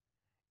happens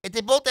if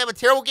they both have a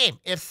terrible game?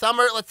 If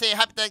Summer, let's say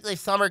hypothetically,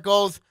 Summer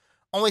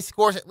only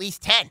scores at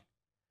least 10.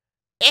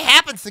 It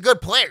happens to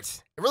good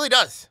players. It really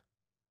does.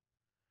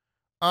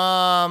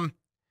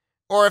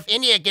 Or if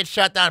India gets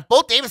shut down,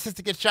 both Davis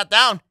sisters get shut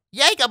down.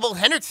 Yeah, you got both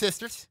Hendricks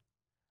sisters.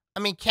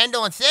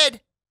 Kendall and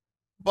Sid.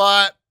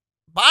 But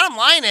bottom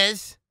line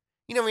is,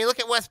 when you look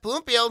at West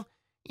Bloomfield,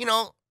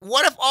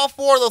 what if all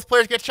four of those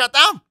players get shut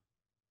down?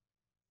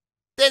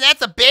 Then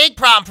that's a big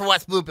problem for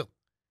West Bloomfield.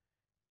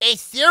 a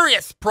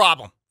serious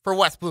problem for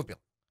West Bloomfield.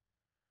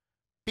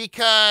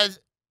 Because,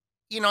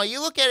 you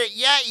look at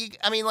it,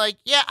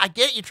 I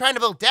get it, you're trying to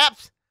build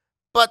depth,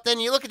 but then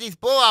you look at these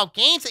blowout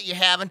games that you're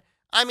having,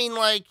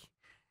 is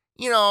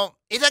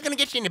that going to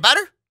get you any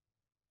better?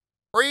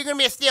 Or are you going to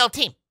be a stale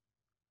team?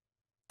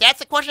 That's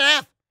the question I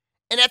have.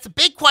 And that's a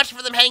big question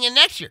for them heading in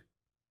next year.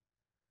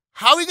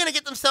 How are we going to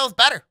get themselves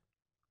better?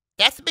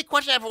 That's the big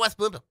question I have for West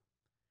Bloomfield.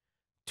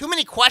 Too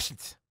many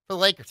questions for the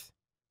Lakers.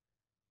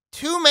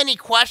 Too many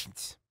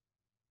questions.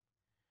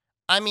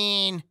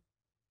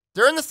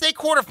 They're in the state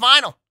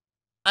quarterfinal.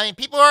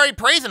 People are already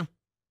praising them.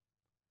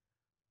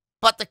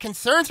 But the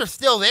concerns are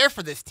still there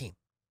for this team.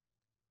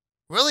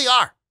 Really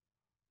are.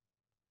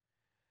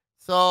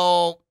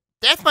 So,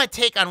 that's my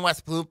take on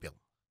West Bloomfield.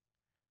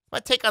 My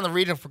take on the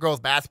region for girls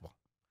basketball.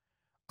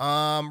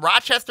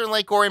 Rochester and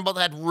Lake Orion both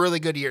had really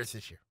good years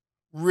this year.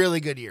 Really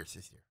good years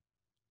this year.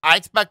 I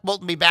expect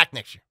both to be back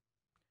next year.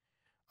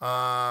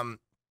 So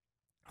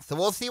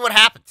we'll see what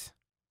happens.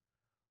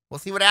 We'll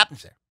see what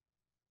happens there.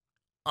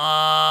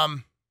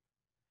 And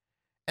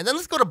then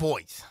let's go to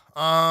boys.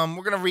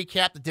 We're going to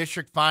recap the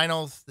district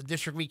finals, the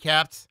district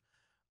recaps.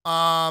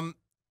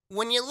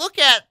 When you look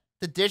at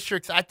the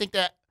districts, I think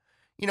that,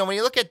 when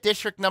you look at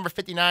district number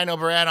 59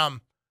 over at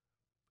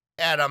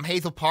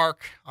Hazel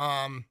Park,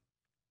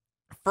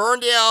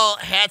 Ferndale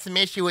had some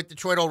issue with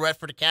Detroit Old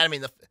Redford Academy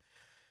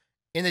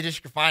in the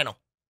district final.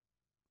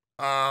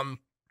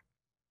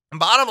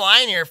 Bottom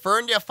line here,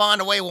 Ferndale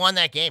found a way, won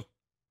that game.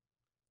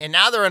 And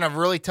now they're in a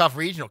really tough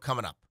regional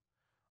coming up.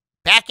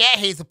 Back at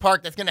Hazel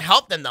Park, that's going to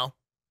help them, though.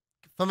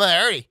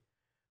 Familiarity.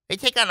 They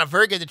take on a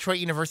very good Detroit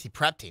University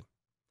prep team.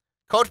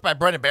 Coached by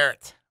Brendan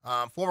Barrett,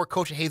 former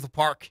coach at Hazel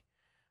Park.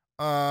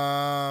 They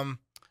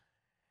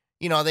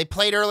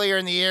played earlier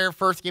in the year,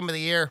 first game of the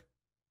year.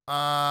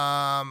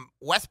 Ferndale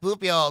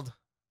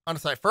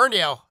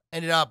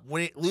ended up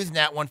losing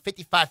that one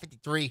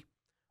 55-53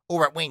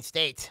 over at Wayne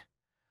State.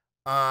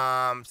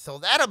 So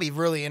that'll be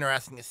really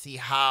interesting to see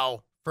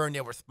how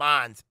Ferndale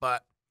responds.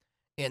 But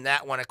in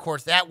that one, of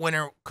course, that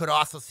winner could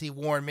also see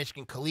Warren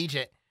Michigan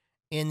Collegiate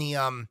in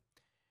the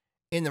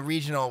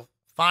regional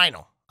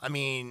final.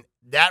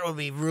 That would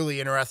be really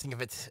interesting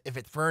if it's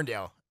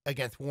Ferndale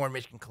against Warren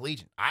Michigan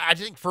Collegiate. I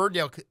just think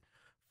Ferndale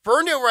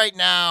right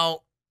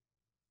now,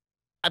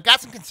 I've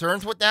got some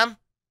concerns with them,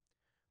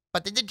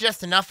 but they did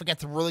just enough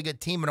against a really good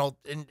team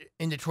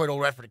in Detroit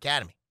Old Redford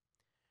Academy.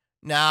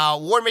 Now,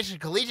 Warren Michigan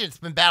Collegiate's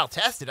been battle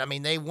tested.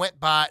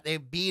 They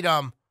beat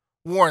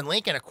Warren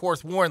Lincoln. Of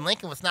course, Warren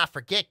Lincoln, let's not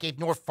forget, gave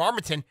North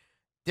Farmington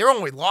their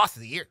only loss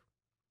of the year.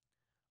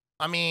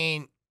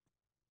 Bottom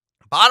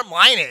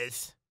line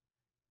is,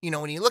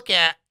 when you look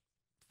at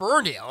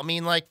Ferndale,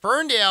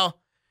 Ferndale,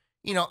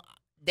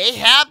 they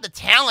have the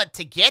talent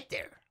to get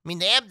there.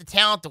 They have the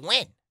talent to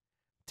win,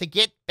 to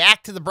get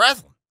back to the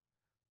Breslin.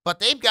 But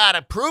they've got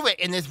to prove it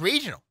in this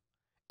regional.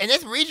 And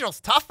this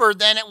regional's tougher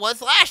than it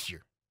was last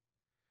year.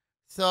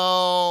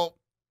 So,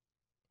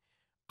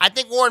 I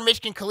think Warren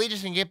Michigan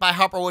Collegiate can get by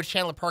Harper Woods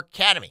Chandler Park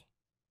Academy.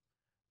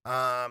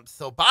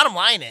 So, bottom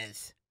line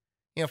is,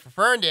 for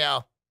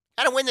Ferndale,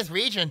 got to win this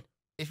region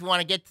if you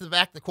want to get to the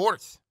back of the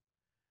quarters.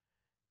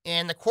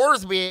 And the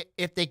quarters,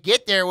 if they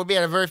get there, will be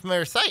at a very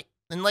familiar site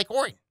in Lake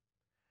Orion.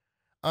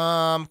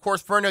 Of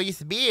course, Ferndale used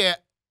to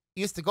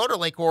go to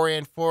Lake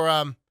Orion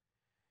for,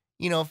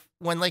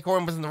 when Lake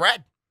Orion was in the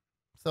red.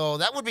 So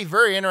that would be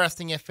very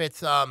interesting if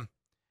it's,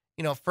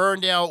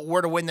 Ferndale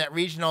were to win that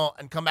regional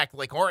and come back to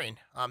Lake Orion.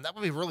 That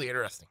would be really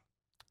interesting.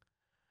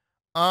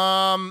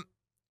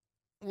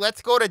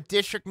 Let's go to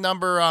district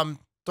number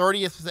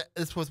 30.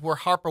 This was where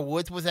Harper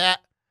Woods was at.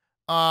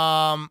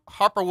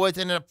 Harper Woods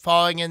ended up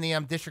falling in the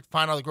district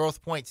final of Grosse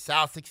Pointe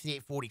South,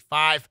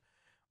 68-45.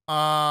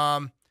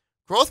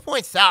 Grosse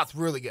Pointe South's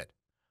really good.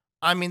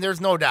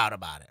 There's no doubt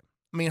about it.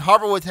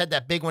 Harper Woods had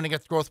that big one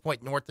against Grosse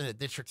Pointe North in the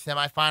district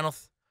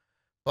semifinals.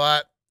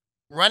 But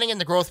running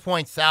into Grosse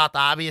Pointe South,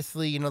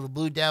 obviously, the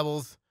Blue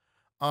Devils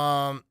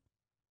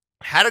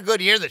had a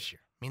good year this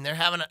year. They're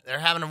having a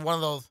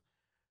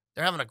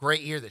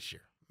great year this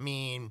year.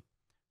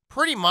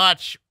 Pretty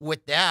much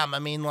with them,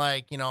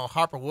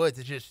 Harper Woods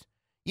is just,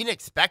 you didn't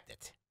expect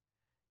it,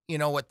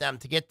 with them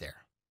to get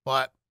there.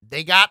 But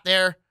they got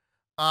there.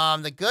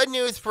 The good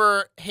news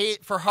for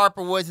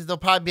Harper Woods is they'll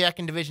probably be back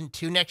in Division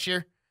II next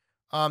year.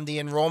 The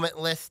enrollment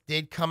list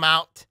did come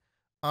out.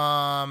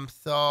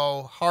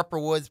 So Harper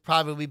Woods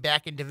probably will be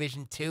back in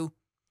Division II.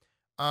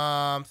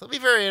 So it'll be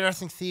very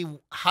interesting to see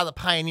how the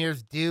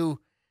Pioneers do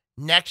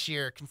next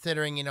year,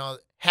 considering,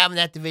 having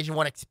that Division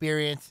I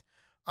experience.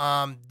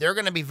 They're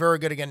going to be very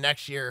good again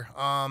next year.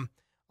 A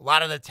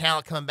lot of the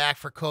talent coming back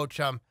for Coach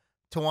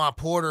Tawana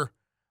Porter.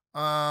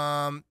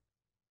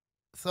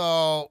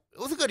 So it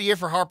was a good year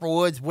for Harper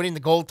Woods. Winning the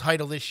gold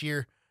title this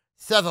year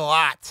says a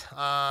lot.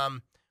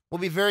 We'll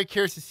be very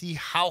curious to see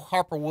how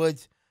Harper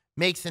Woods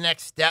makes the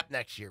next step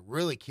next year.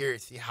 Really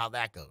curious to see how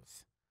that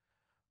goes.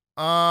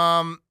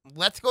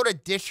 Let's go to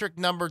district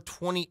number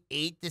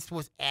 28. This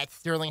was at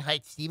Sterling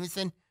Heights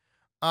Stevenson.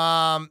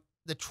 The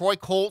Troy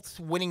Colts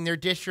winning their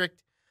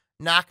district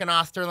knocking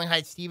off Sterling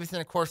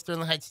Heights-Stevenson. Of course,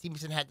 Sterling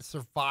Heights-Stevenson had to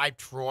survive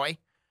Troy.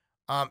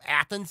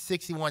 Athens,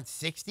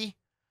 61-60,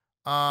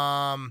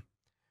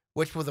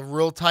 which was a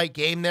real tight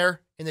game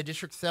there in the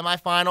district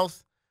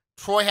semifinals.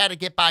 Troy had to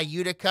get by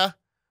Utica.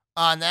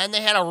 And then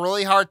they had a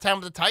really hard time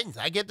with the Titans.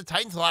 I give the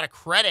Titans a lot of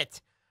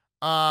credit.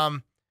 I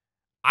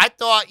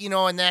thought,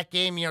 in that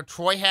game,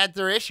 Troy had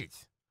their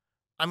issues.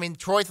 I mean,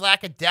 Troy's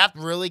lack of depth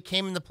really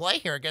came into play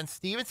here against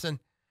Stevenson.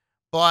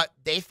 But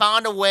they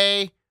found a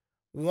way,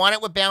 won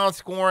it with balanced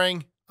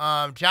scoring.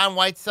 John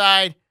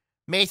Whiteside,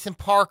 Mason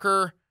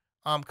Parker,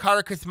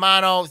 Carter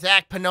Cusmano,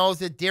 Zach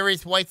Pinoza,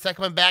 Darius Whiteside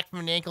coming back from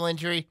an ankle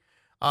injury.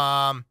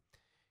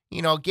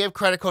 Give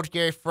credit Coach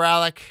Gary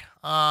Fralick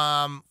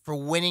for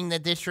winning the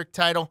district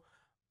title.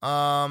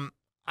 I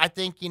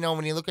think,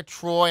 when you look at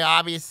Troy,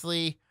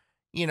 obviously,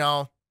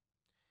 and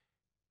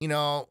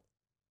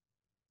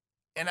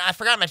I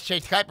forgot to mention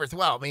Chase Kuiper as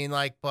well. I mean,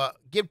 but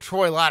give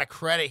Troy a lot of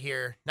credit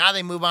here. Now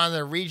they move on to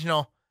the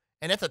regional,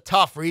 and it's a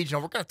tough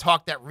regional. We're going to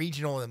talk that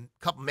regional in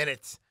a couple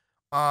minutes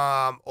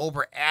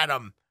over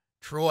Adam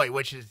Troy,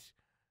 which is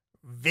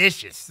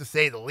vicious, to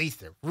say the least.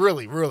 They're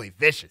really, really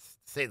vicious,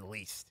 to say the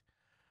least.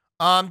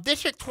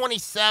 District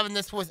 27,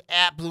 this was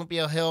at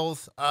Bloomfield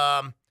Hills.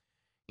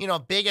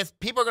 Biggest,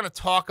 people are going to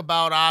talk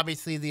about,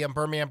 obviously, the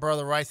Birmingham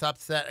Brother Rice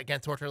upset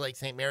against Orchard Lake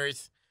St.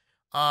 Mary's.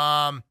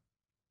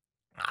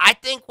 I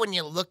think when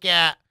you look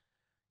at,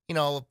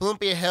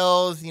 Bloomfield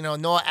Hills,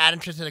 Noah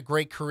Adams had a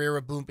great career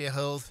with Bloomfield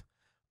Hills.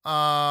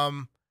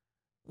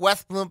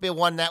 West Bloomfield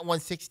won that one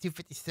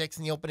 62-56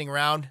 in the opening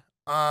round.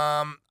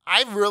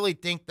 I really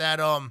think that,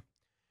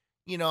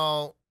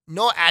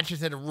 Noah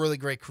Adams had a really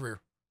great career.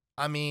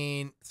 I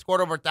mean,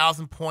 scored over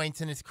 1,000 points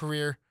in his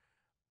career.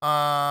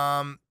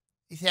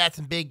 He's had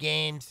some big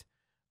games.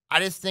 I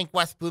just think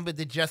West Bloomfield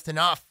did just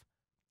enough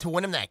to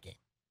win him that game.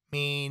 I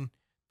mean,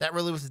 that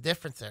really was the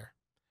difference there.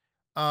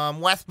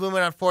 West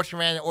Bloomfield,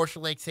 unfortunately, ran at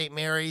Orchard Lake St.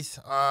 Mary's.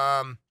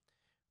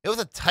 It was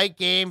a tight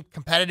game,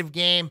 competitive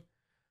game,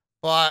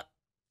 but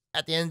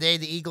at the end of the day,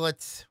 the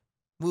Eaglets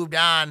moved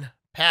on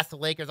past the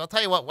Lakers. I'll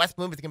tell you what, West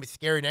Bloomfield is going to be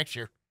scary next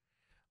year.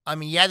 I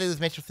mean, yeah, they lose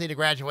Mitchell State to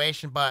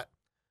graduation, but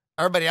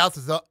everybody else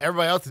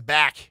is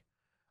back.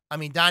 I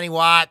mean, Donnie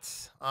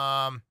Watts.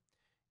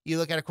 You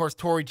look at, of course,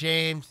 Torrey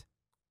James,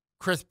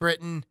 Chris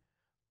Britton.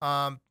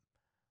 I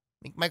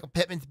think Michael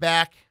Pittman's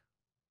back.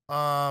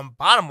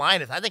 Bottom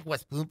line is, I think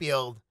West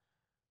Bloomfield,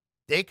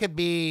 they could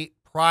be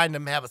primed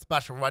to have a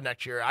special run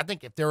next year. I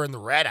think if they're in the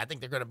red, I think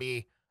they're going to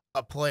be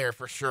a player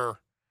for sure.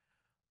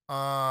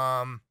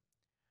 But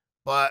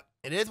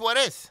it is what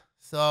it is.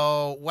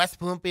 So West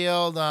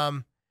Bloomfield,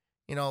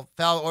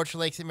 fell Orchard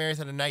Lake St. Mary's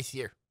had a nice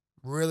year.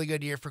 Really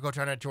good year for Coach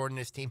Arnett Jordan and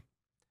his team.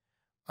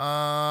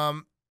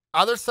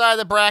 Other side of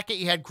the bracket,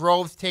 you had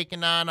Groves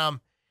taking on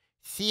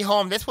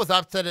Seaholm. This was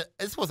up to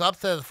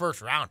the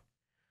first round.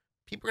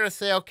 People are gonna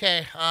say,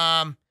 okay,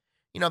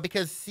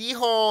 because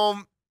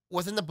Seaholm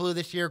was in the blue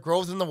this year,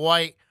 Groves in the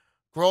white.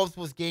 Groves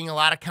was gaining a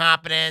lot of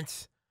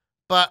confidence,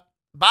 but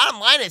bottom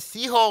line is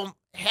Seaholm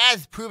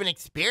has proven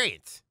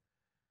experience.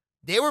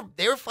 They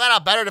were flat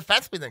out better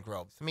defensively than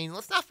Groves. I mean,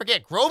 let's not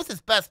forget,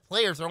 Groves' best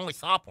players are only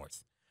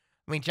sophomores.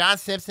 I mean, John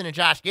Simpson and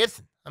Josh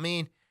Gibson. I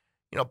mean,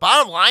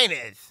 bottom line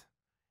is,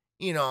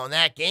 in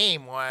that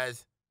game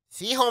was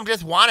Seaholm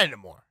just wanted it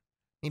more.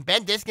 I mean,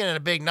 Ben Diskin had a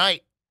big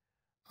night.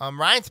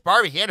 Ryan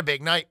Sparby, he had a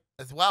big night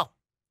as well.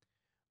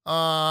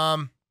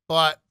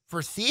 But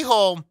for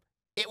Seaholm,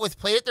 it was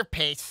played at their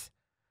pace.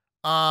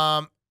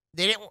 They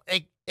didn't.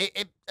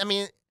 I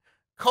mean,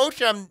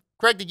 Coach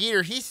Greg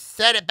DeGeeter, he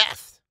said it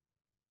best.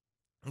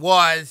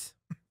 Was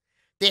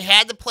they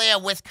had to play a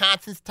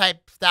Wisconsin's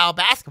type style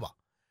basketball,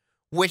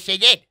 which they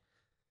did,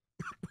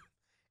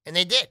 and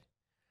they did.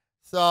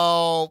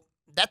 So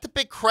that's a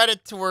big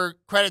credit to where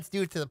credit's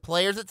due to the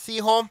players at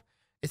Seaholm,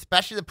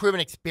 especially the proven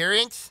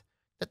experience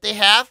that they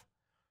have.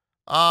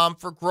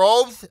 For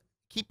Groves,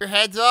 keep your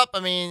heads up. I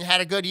mean, had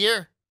a good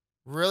year.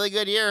 Really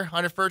good year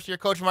under first-year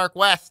coach Mark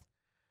West.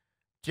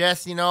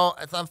 Just,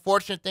 it's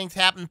unfortunate things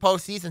happen in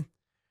postseason.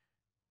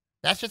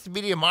 That's just the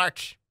beauty of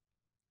March.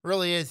 It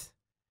really is.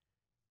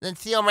 Then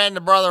Seaholm ran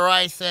to Brother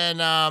Rice, and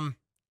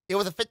it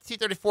was a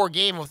 52-34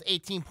 game. It was an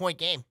 18-point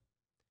game.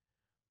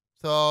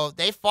 So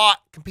they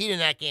competed in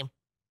that game.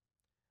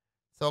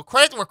 So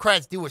credit where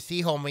credit's due with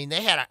Seaholm. I mean,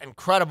 they had an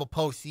incredible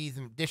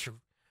postseason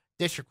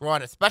district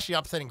run, especially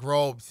upsetting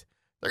Groves.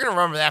 They're going to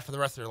remember that for the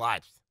rest of their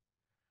lives.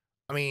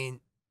 I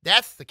mean,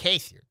 that's the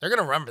case here. They're going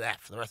to remember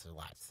that for the rest of their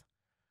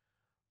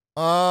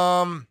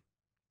lives.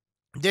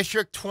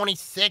 District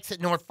 26 at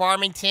North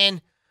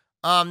Farmington.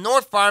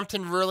 North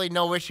Farmington, really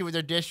no issue with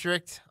their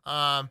district.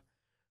 Of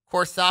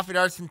course, Southfield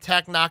Arts and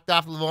Tech knocked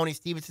off Livonia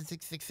Stevenson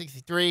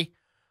 66-63.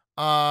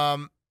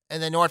 And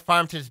then North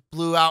Farmington just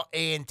blew out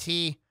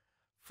A&T.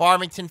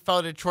 Farmington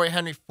fell to Detroit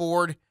Henry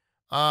Ford.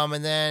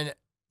 And then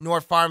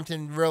North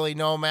Farmington, really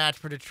no match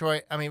for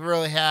Detroit. I mean,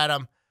 really had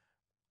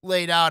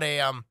laid out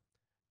a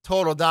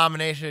total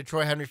domination of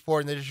Detroit Henry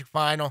Ford in the district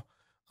final.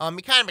 You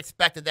kind of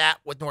expected that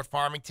with North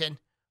Farmington.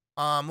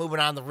 Moving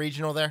on to the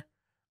regional there.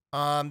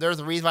 There's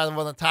a reason why they're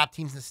one of the top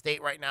teams in the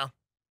state right now.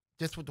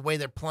 just with the way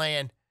they're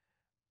playing.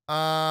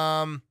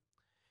 So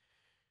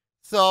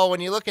when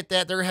you look at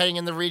that, they're heading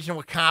in the region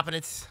with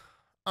confidence.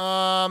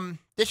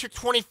 District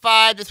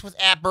 25, this was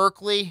at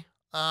Berkeley.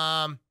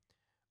 Of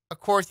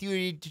course,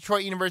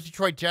 Detroit University,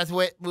 Detroit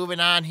Jesuit moving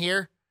on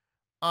here.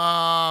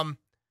 Of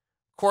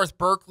course,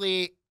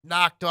 Berkeley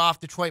knocked off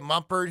Detroit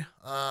Mumford,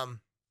 but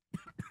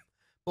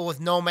was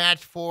no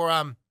match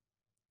for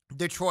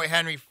Detroit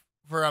Henry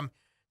for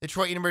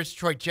Detroit University,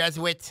 Detroit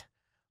Jesuit.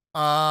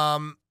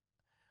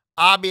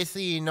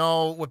 Obviously,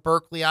 with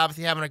Berkeley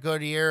obviously having a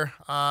good year.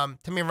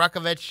 Timmy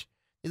Rukovich,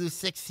 they lose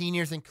 6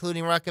 seniors,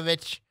 including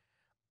Rukovich.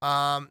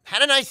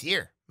 Had a nice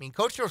year. I mean,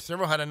 Coach Joe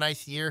Servo had a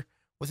nice year.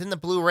 Was in the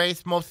blue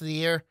race most of the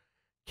year.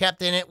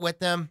 Kept in it with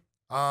them.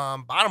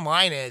 Bottom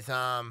line is,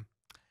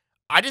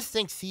 I just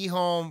think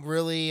Seaholm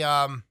really,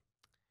 I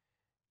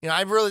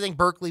really think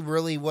Berkeley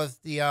really was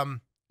the,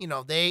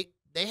 they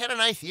had a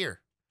nice year.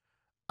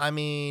 I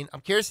mean,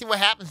 I'm curious to see what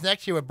happens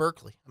next year with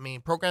Berkeley. I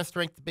mean, program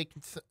strength, they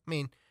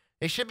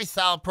should be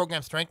solid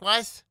program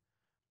strength-wise,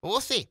 but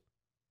we'll see.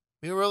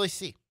 We'll really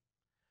see.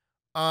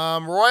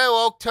 Royal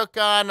Oak took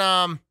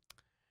on,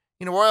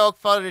 Royal Oak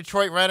fell to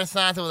Detroit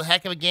Renaissance. It was a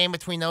heck of a game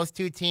between those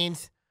two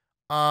teams.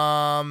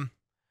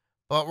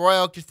 But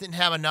Royal Oak just didn't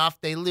have enough.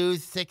 They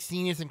lose 6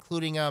 seniors,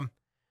 including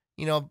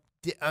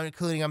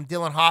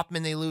Dylan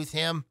Hoffman. They lose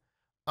him.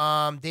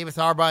 Davis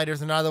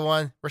Arbeiter's another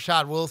one.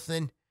 Rashad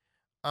Wilson.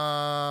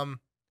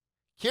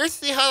 Curious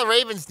to see how the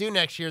Ravens do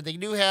next year. They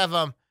do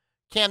have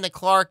Camden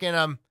Clark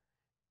and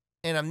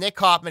Nick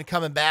Hoffman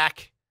coming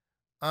back.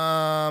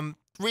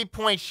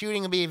 3-point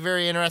shooting will be a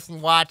very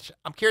interesting watch.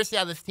 I'm curious to see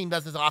how this team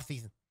does this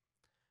offseason.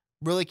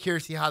 Really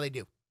curious to see how they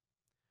do.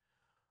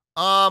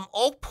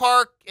 Oak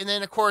Park, and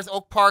then of course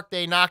Oak Park,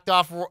 Oak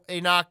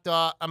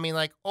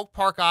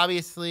Park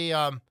obviously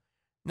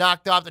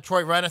knocked off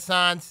Detroit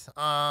Renaissance.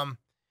 And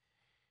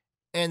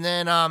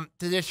then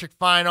the district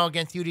final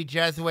against UD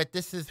Jesuit.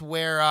 This is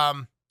where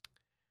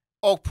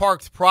Oak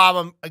Park's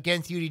problem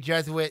against UD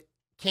Jesuit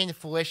came to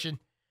fruition.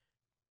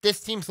 This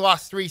team's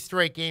lost 3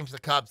 straight games to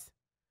the Cubs.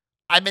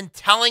 I've been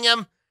telling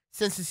them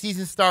since the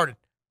season started,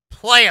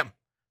 play them.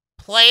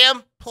 Play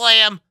them, play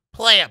them,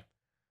 play them.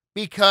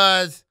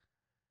 Because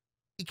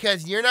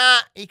you're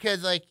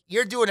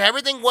doing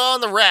everything well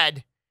in the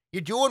red.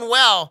 You're doing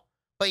well,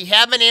 but you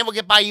haven't been able to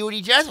get by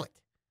UD Jesuit.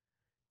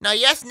 Now,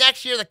 yes,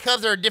 next year the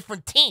Cubs are a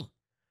different team.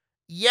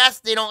 Yes,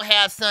 they don't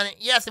have Sonny.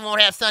 Yes, they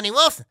won't have Sonny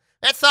Wilson.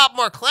 That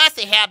sophomore class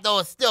they have, though,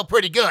 is still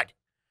pretty good.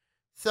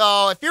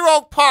 So if you're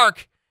Oak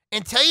Park,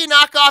 until you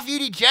knock off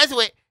UD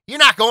Jesuit, you're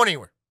not going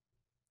anywhere.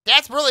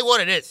 That's really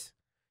what it is.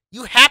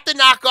 You have to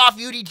knock off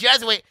UD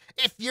Jesuit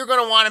if you're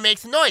going to want to make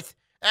some noise.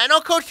 And I know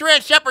Coach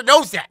Duran Shepard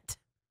knows that.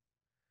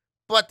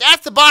 But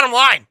that's the bottom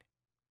line,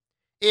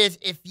 is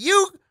if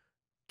you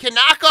can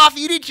knock off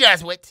UD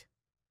Jesuit,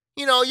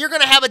 you're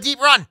going to have a deep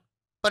run.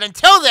 But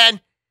until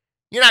then,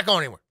 you're not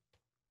going anywhere.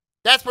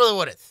 That's really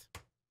what it is.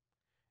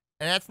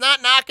 And that's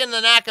not knocking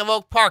the knack of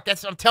Oak Park.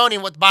 I'm telling you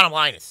what the bottom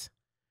line is.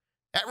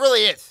 That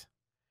really is.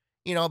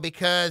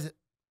 Because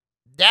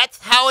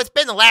that's how it's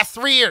been the last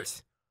 3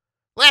 years.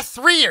 Last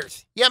 3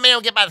 years, you haven't been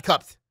able to get by the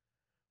Cubs.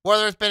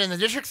 Whether it's been in the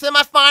district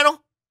semifinal,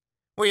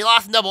 where you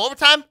lost in double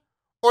overtime,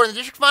 or in the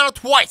district final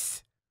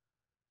twice.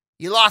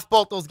 You lost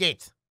both those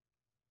games.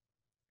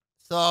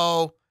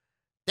 So,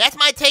 that's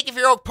my take if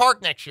you're Oak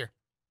Park next year.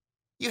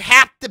 You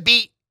have to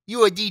beat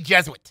UAD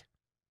Jesuit.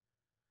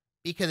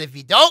 Because if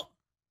you don't,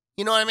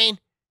 you know what I mean?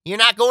 You're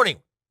not going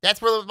anywhere.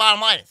 That's where the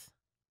bottom line is.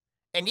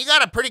 And you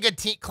got a pretty good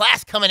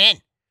class coming in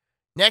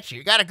next year.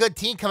 You got a good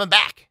team coming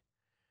back.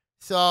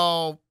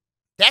 So,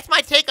 that's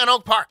my take on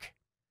Oak Park.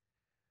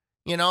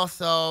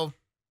 So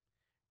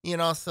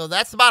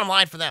that's the bottom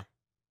line for them.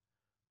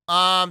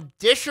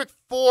 District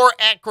 4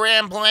 at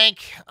Grand Blanc.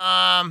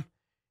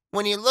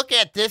 When you look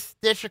at this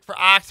district for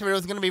Oxford, it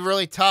was going to be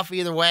really tough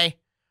either way.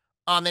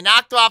 They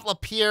knocked off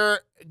Lapeer.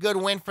 Good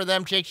win for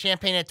them. Jake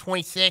Champagne at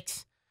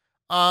 26.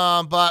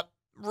 But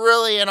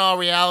really, in all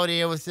reality,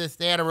 it was just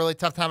they had a really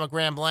tough time at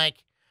Grand Blanc.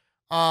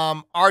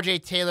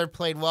 RJ Taylor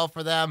played well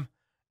for them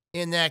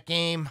in that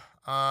game.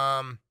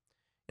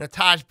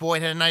 Taj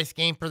Boyd had a nice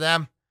game for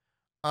them.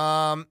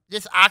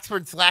 Just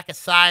Oxford's lack of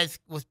size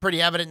was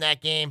pretty evident in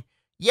that game.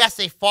 Yes,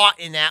 they fought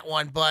in that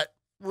one, but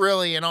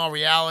really, in all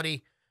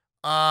reality,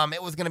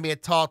 it was going to be a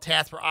tall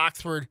task for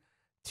Oxford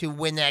to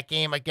win that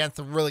game against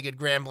a really good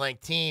Grand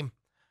Blanc team.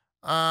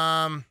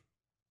 Oxford's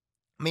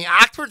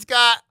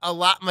got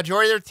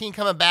majority of their team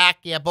coming back.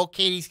 Yeah, both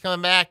Katie's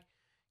coming back.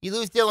 You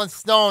lose Dylan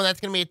Stone, that's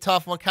going to be a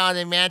tough one.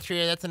 Condé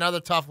Mantria, that's another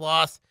tough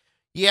loss.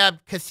 You have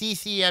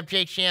Cassisi, you have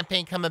Jake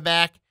Champagne coming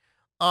back.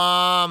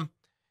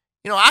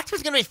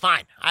 Oxford's going to be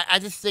fine. I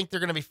just think they're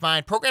going to be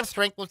fine. Program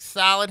strength looks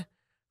solid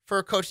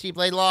for Coach Steve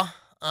Laidlaw.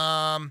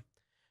 I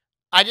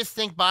just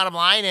think bottom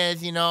line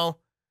is,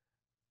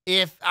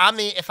 if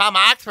I'm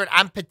Oxford,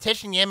 I'm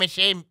petitioning the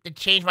MHA to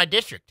change my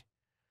district.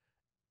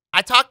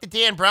 I talked to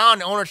Dan Brown,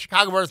 the owner of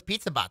Chicago Brothers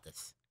Pizza, about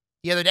this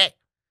the other day.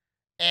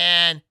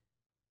 And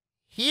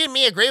he and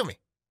me agree with me.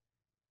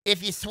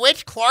 If you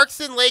switch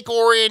Clarkson, Lake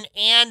Orion,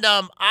 and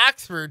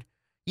Oxford,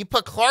 You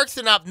put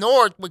Clarkson up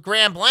north with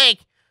Grand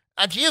Blanc.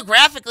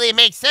 Geographically, it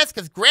makes sense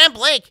because Grand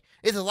Blanc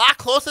is a lot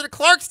closer to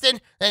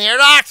Clarkston than they are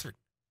to Oxford.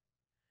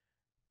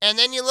 And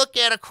then you look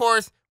at, of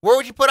course, where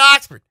would you put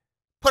Oxford?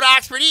 Put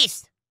Oxford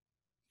East.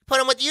 Put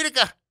them with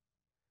Utica.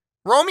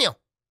 Romeo.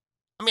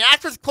 I mean,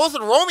 Oxford's closer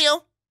to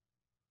Romeo.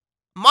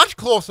 Much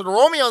closer to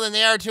Romeo than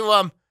they are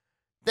to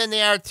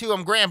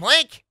Grand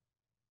Blanc.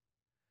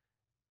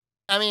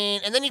 I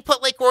mean, and then you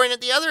put Lake Orion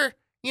at the other,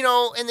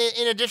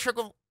 in a district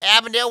of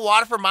Avondale,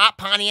 Waterford, Mott,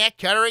 Pontiac,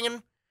 Kettering,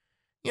 and,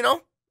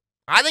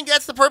 I think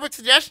that's the perfect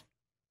suggestion.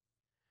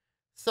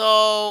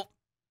 So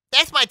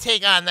that's my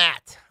take on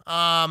that.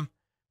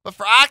 But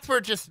for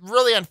Oxford, just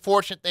really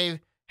unfortunate they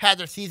had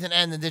their season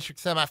end in the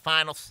district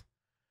semifinals.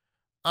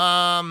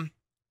 And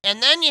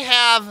then you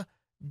have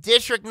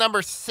district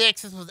number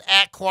 6. This was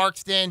at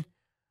Clarkston.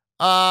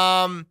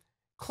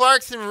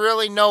 Clarkston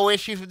really no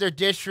issues with their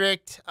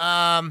district.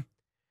 Of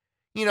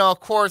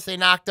course they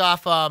knocked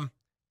off.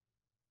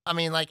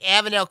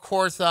 Avondale, of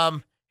course,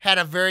 had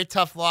a very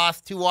tough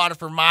loss to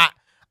Waterford Mott.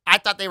 I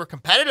thought they were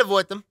competitive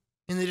with them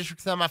in the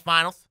district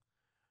semifinals.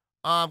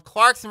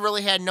 Clarkston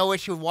really had no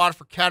issue with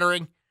Waterford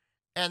Kettering.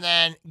 And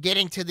then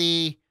getting to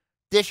the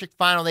district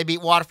final, they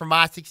beat Waterford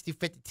Mott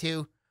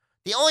 62-52.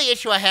 The only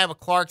issue I had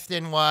with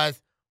Clarkston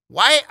was,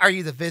 why are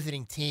you the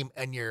visiting team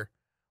on your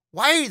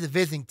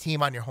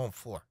home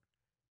floor?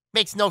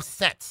 Makes no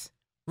sense.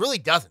 Really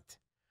doesn't.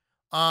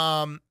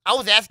 I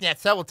was asking that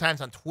several times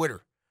on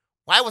Twitter.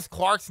 Why was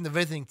Clarkston the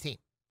visiting team?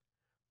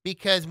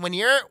 Because when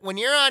you're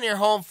on your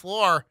home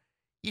floor,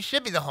 you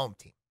should be the home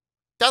team.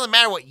 Doesn't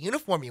matter what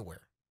uniform you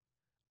wear.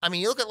 I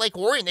mean, you look at Lake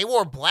Orion, they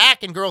wore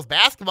black in girls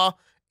basketball,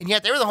 and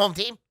yet they were the home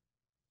team.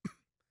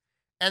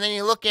 And then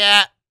you look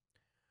at,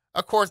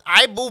 of course,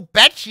 I will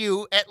bet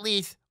you at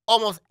least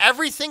almost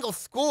every single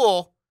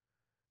school,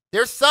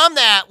 there's some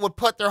that would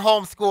put their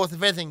home school as a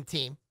visiting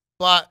team,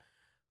 but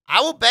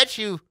I will bet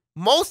you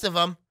most of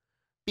them,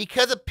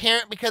 because of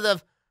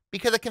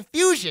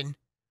confusion,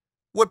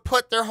 would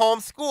put their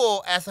home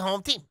school as a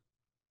home team.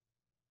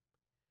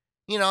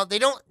 They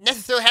don't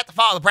necessarily have to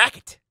follow the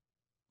bracket.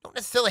 Don't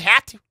necessarily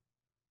have to.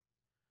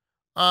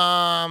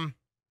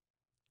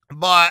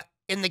 But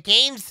in the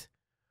games,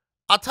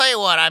 I'll tell you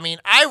what, I mean,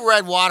 I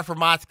read Waterford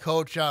Mott's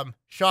coach,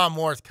 Sean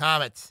Moore's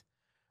comments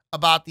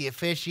about the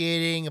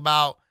officiating,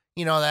 about,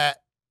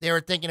 that they were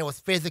thinking it was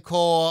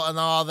physical and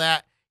all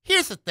that.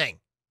 Here's the thing.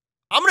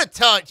 I'm going to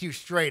tell it to you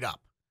straight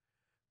up.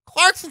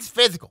 Clarkson's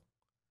physical.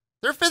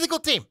 They're a physical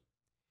team.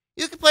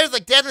 You look at players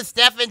like Desmond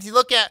Steffens, you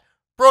look at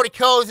Brody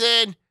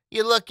Cozen,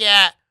 you look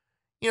at,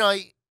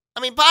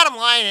 bottom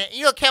line,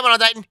 you look at Kevin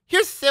Aldighton.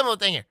 Here's a similar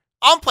thing here.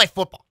 I don't play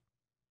football.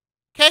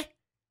 Okay?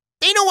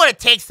 They know what it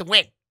takes to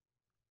win.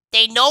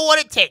 They know what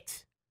it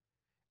takes.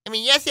 I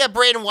mean, yes, you have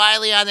Braden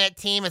Wiley on that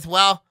team as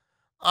well.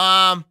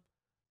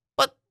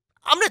 But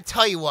I'm going to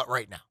tell you what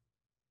right now.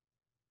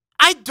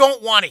 I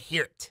don't want to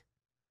hear it.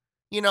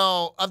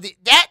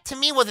 That to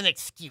me was an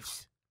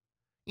excuse.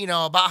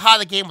 About how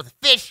the game was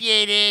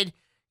officiated.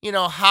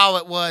 How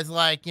it was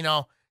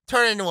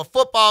turned into a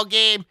football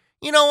game.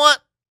 You know what?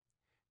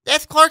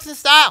 That's Clarkson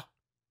style.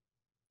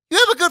 You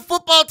have a good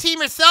football team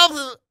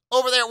yourselves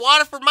over there at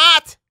Waterford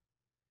Mott.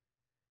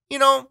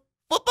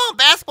 Football and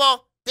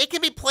basketball, they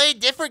can be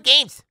played different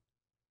games.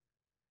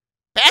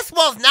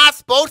 Basketball is not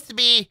supposed to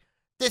be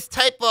this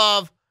type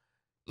of,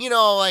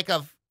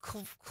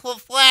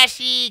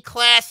 flashy,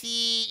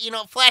 classy,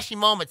 flashy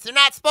moments. They're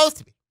not supposed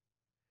to be.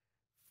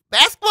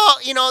 Basketball,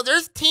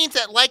 there's teams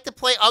that like to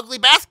play ugly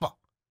basketball.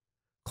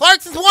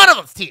 Clarkson's one of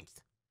those teams.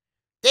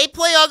 They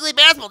play ugly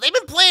basketball. They've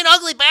been playing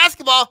ugly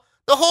basketball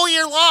the whole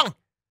year long.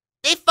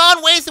 They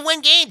found ways to win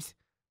games.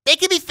 They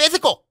can be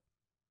physical.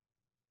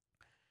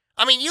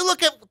 I mean, you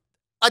look at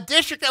a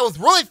district that was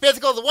really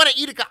physical. The one at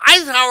Utica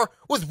Eisenhower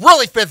was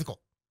really physical.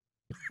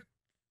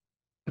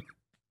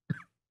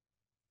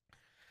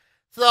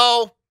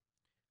 So,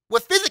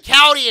 with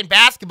physicality in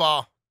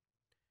basketball,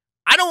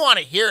 I don't want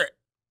to hear it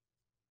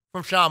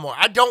from Sean Moore.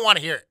 I don't want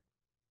to hear it.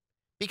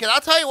 Because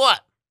I'll tell you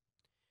what,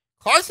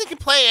 Clarkson can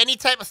play any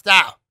type of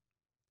style.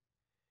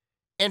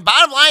 And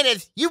bottom line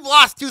is, you've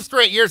lost 2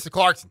 straight years to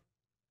Clarkson.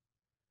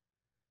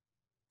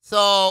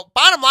 So,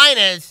 bottom line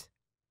is,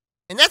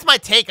 and that's my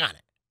take on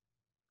it,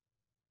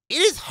 it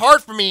is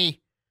hard for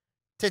me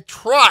to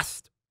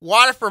trust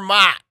Waterford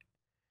Mott,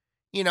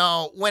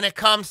 when it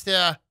comes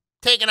to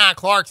taking on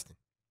Clarkston.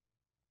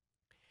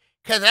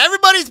 Because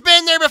everybody's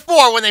been there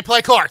before when they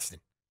play Clarkston.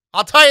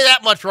 I'll tell you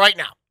that much right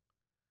now.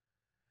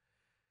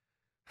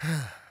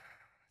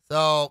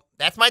 So,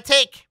 that's my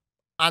take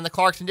on the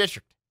Clarkston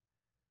district.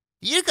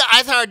 The Utica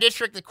Eisenhower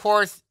district, of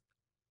course,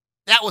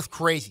 that was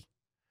crazy.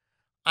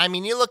 I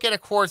mean, you look at,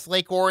 of course,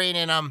 Lake Orion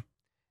and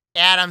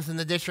Adams in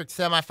the district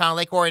semifinal.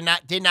 Lake Orion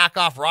did knock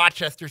off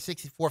Rochester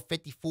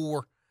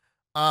 64-54.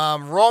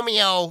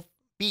 Romeo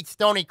beat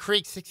Stony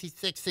Creek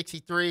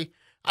 66-63.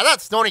 I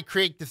thought Stony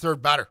Creek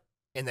deserved better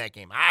in that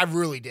game. I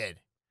really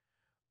did.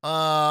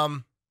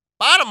 Bottom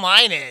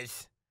line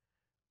is,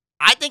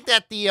 I think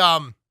that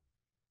the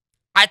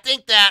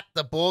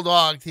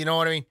Bulldogs, you know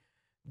what I mean?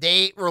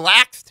 they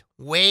relaxed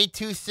way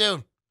too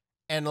soon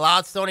and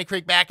allowed Stony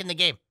Creek back in the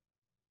game.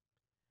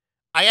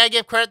 I got to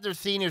give credit to the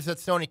seniors at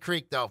Stony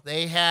Creek, though.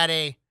 They had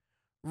a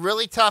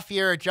really tough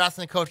year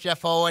adjusting to Coach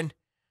Jeff Owen,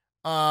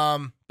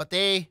 but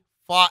they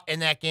fought in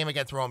that game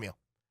against Romeo.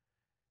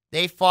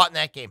 They fought in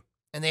that game,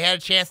 and they had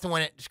a chance to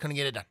win it, just couldn't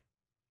get it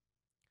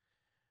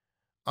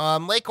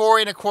done. Lake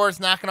Orion, of course,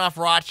 knocking off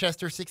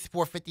Rochester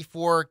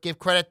 64-54. Give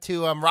credit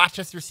to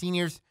Rochester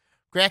seniors,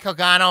 Grant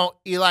Calgano,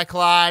 Eli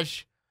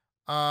Collage.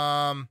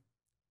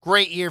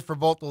 Great year for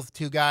both those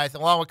two guys,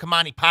 along with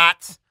Kamani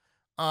Potts.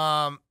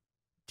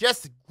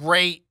 Just a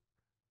great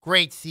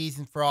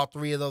season for all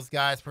three of those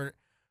guys for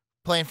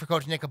playing for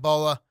Coach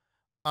Nicobola.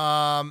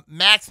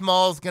 Max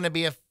Mull's going to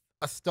be a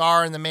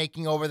star in the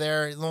making over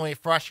there. He's only a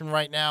freshman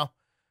right now.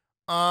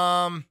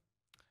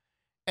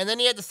 And then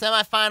you had the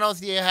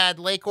semifinals. You had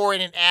Lake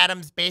Orion and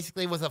Adams.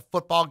 Basically was a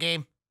football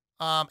game.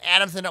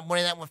 Adams ended up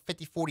winning that one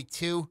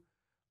 50-42.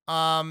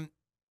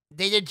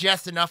 They did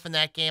just enough in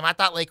that game. I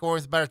thought Lake Orion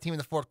was a better team in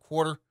the fourth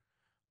quarter.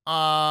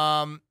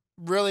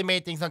 Really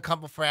made things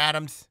uncomfortable for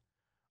Adams.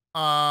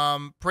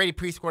 Brady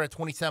Priest scored at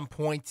 27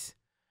 points.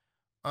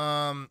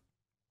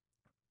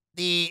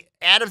 The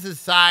Adams'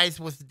 size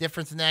was the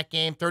difference in that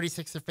game.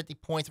 36 or 50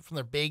 points from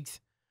their bigs.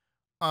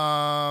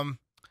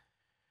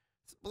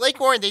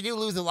 Lake Orion, they do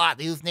lose a lot.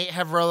 They lose Nate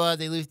Havrilla.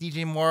 They lose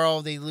DJ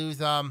Morrow. They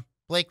lose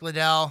Blake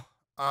Liddell,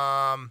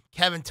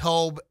 Kevin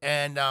Tobe,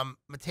 and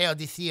Mateo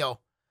DiCio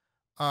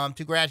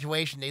to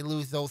graduation. They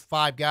lose those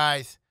 5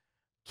 guys.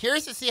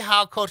 Curious to see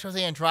how Coach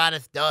Jose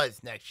Andrade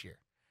does next year.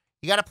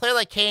 You got a player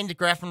like Kane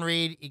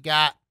DeGraffenried. You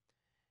got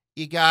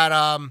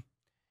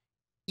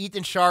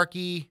Ethan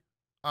Sharkey.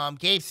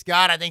 Gabe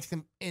Scott, I think,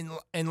 is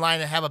in line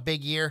to have a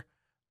big year.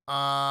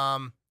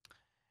 I'm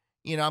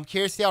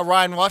curious to see how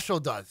Ryan Russell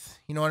does.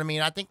 You know what I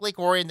mean? I think Lake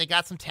Orion, they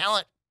got some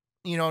talent,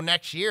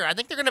 next year. I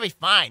think they're going to be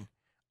fine.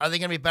 Are they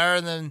going to be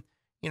better than,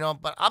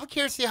 but I'm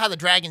curious to see how the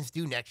Dragons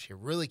do next year.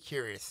 Really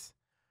curious.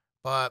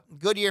 But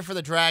good year for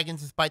the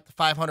Dragons, despite the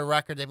 500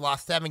 record. They've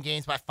lost 7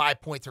 games by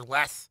 5 points or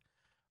less.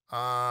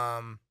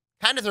 Kind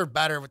of deserve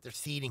better with their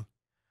seeding.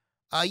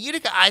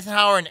 Utica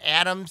Eisenhower and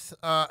Adams.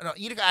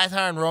 Utica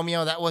Eisenhower and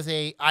Romeo. That was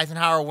a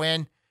Eisenhower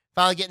win.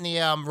 Finally getting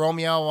the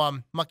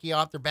Romeo monkey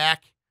off their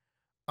back.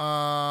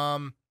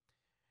 And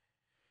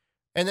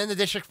then the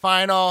district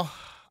final.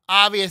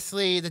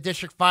 Obviously, the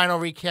district final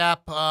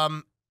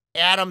recap.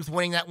 Adams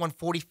winning that one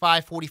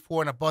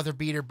 45-44 and a buzzer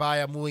beater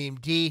by William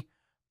D.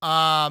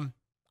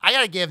 I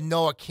got to give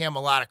Noah Kim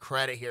a lot of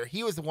credit here.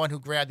 He was the one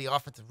who grabbed the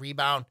offensive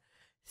rebound,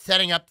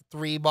 setting up the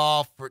 3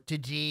 ball to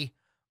G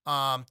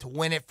to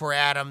win it for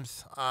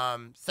Adams.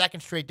 Second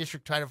straight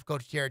district title for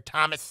Coach Jared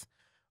Thomas.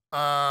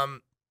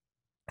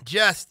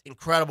 Just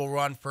incredible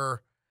run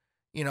for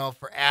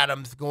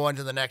Adams going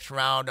to the next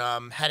round,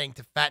 heading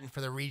to Fenton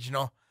for the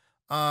regional.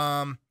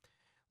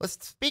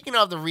 Speaking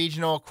of the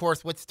regional, of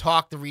course, let's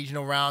talk the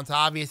regional rounds.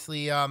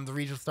 Obviously, the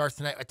regional starts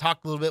tonight. I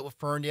talked a little bit with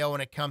Ferndale when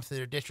it comes to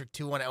their District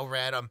 2 one over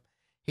at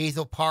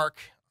Hazel Park.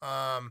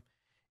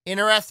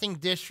 Interesting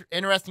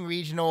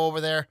regional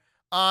over there.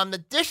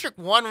 The District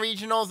 1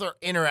 regionals are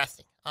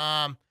interesting.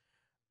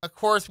 Of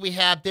course, we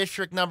have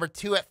District number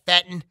 2 at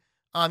Fenton.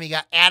 You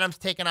got Adams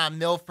taking on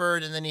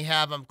Milford, and then you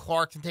have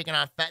Clarkson taking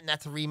on Fenton.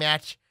 That's a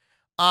rematch.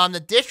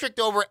 The district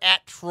over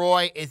at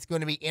Troy is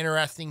going to be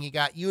interesting. You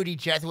got UD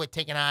Jesuit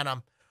taking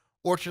on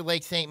Orchard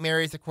Lake St.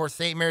 Mary's. Of course,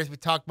 St. Mary's, we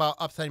talked about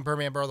upsetting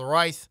Birmingham Brother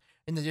Rice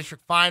in the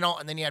district final,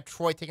 and then you have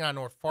Troy taking on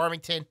North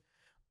Farmington.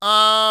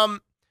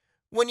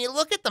 When you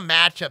look at the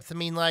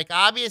matchups,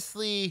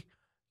 obviously,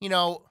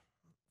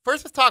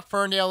 first let's talk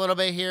Ferndale a little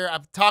bit here.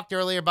 I've talked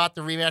earlier about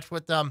the rematch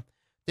with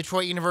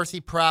Detroit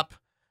University Prep.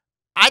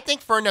 I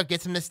think Ferndale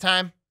gets him this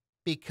time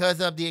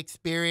because of the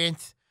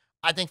experience.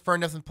 I think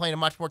Ferndale's been playing a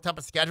much more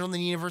tougher schedule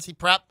than University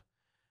Prep.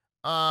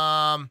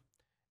 And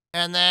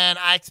then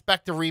I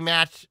expect a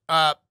rematch,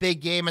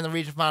 big game in the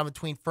regional final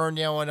between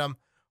Ferndale and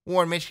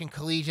Warren Michigan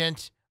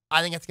Collegiate.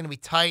 I think it's going to be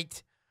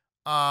tight.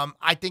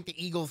 I think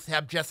the Eagles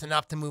have just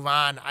enough to move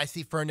on. I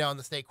see Ferndale in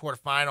the state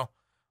quarterfinal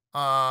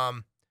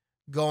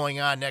going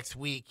on next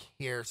week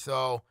here.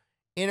 So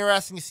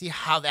interesting to see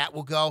how that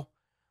will go.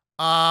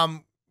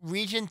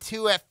 Region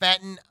 2 at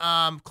Fenton,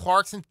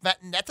 Clarkson,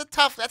 Fenton. That's a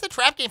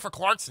trap game for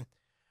Clarkson.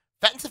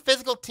 Fenton's a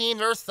physical team.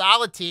 They're a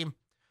solid team.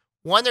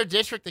 Won their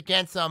district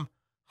against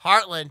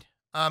Heartland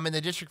in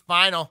the district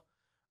final.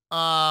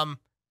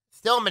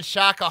 Still in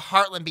Menchaca,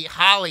 Heartland beat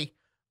Holly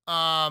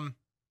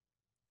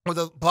with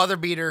a buzzer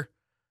beater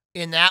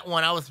in that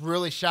one. I was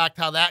really shocked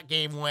how that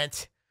game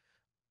went.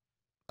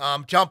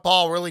 Jump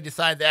ball really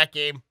decided that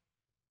game.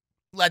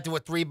 Led to a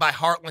 3 by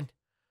Heartland.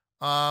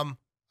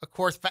 Of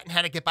course, Fenton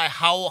had to get by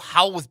Howell.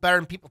 Howell was better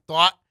than people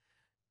thought.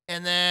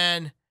 And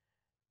then,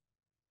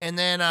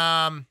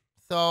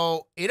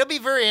 so it'll be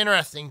very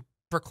interesting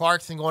for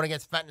Clarkson going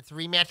against Fenton. It's a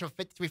rematch of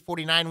a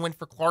 53-49 win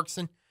for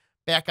Clarkson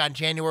back on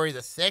January the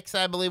 6th,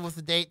 I believe was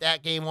the date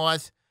that game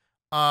was.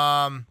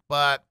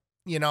 But,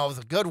 it was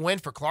a good win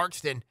for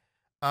Clarkson.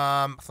 So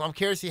I'm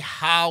curious to see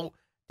how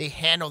they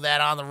handle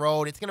that on the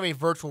road. It's going to be a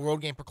virtual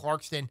road game for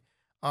Clarkson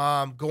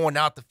going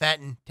out to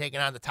Fenton, taking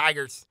on the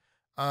Tigers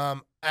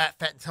at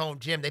Fenton's home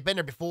gym. They've been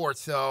there before,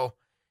 so,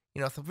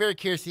 so very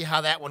curious to see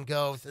how that one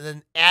goes. And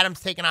then Adams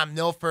taking on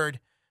Milford.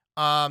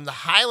 The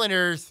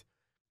Highlanders,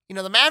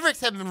 the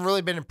Mavericks haven't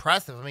really been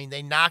impressive. I mean,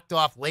 they knocked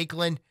off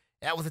Lakeland.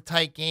 That was a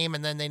tight game,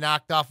 and then they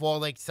knocked off Wall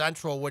Lake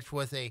Central, which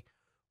was a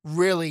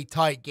really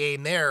tight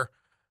game there.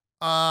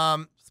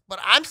 But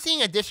I'm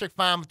seeing a district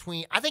final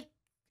between, I think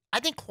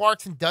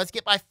Clarkson does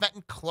get by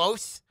Fenton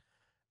close,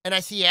 and I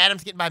see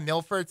Adams getting by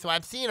Milford. So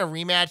I'm seeing a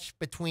rematch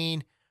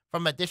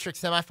from a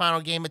district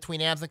semifinal game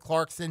between Adams and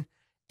Clarkson.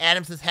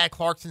 Adams has had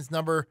Clarkson's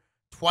number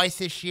twice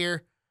this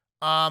year.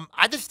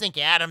 I just think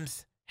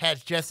Adams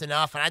has just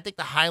enough, and I think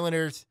the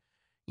Highlanders,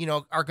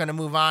 are going to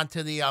move on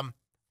to the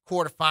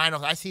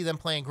quarterfinals. I see them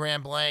playing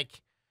Grand Blanc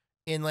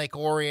in Lake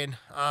Orion.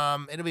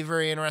 It'll be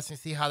very interesting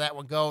to see how that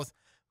one goes.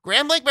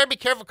 Grand Blanc better be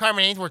careful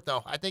Carmen Ainsworth,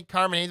 though. I think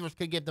Carmen Ainsworth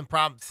could give them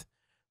problems.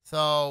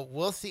 So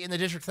we'll see in the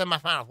district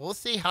semifinals. We'll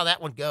see how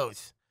that one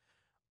goes.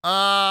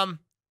 And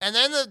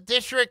then the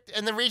district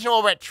and the regional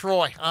over at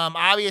Troy.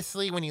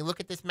 Obviously, when you look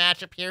at this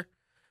matchup here,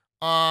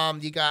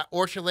 you got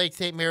Orchard Lake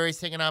St. Mary's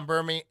taking on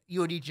Birmingham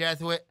UOD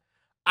Jesuit.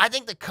 I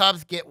think the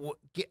Cubs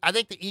I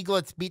think the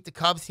Eaglets beat the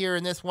Cubs here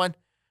in this one.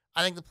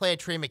 I think they play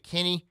Trey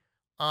McKinney,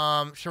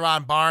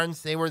 Sharon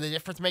Barnes. They were the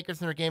difference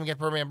makers in their game against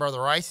Birmingham Brother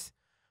Rice.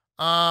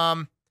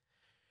 I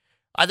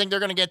think they're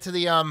going to get to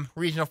the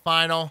regional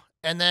final.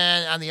 And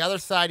then on the other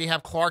side, you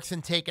have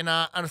Clarkson taking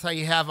on. On the side,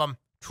 you have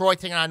Troy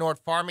taking on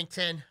North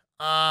Farmington.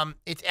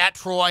 It's at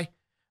Troy.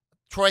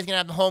 Troy's going to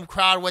have the home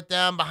crowd with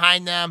them,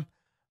 behind them.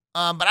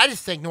 But I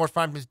just think North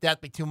Farmington is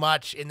definitely too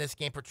much in this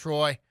game for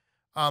Troy.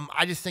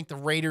 I just think the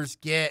Raiders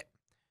they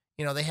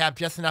have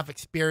just enough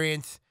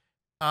experience.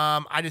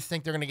 I just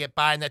think they're going to get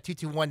by in that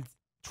 2-2-1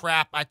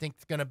 trap. I think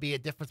it's going to be a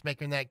difference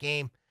maker in that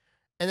game.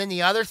 And then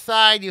the other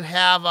side, you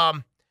have,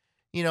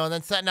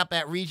 then setting up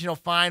that regional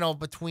final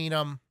between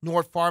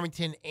North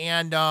Farmington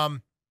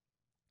and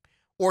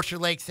Orchard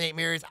Lake St.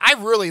 Mary's. I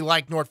really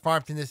like North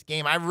Farmington in this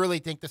game. I really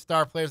think the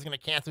star players are going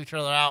to cancel each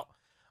other out.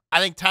 I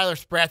think Tyler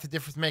Spratt's a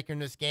difference maker in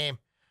this game.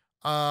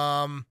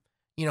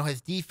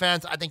 His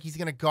defense, I think he's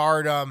going to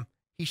guard,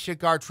 he should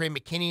guard Trey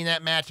McKinney in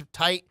that matchup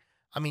tight.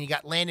 I mean, you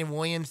got Landon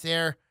Williams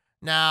there.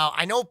 Now,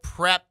 I know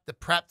the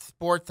Prep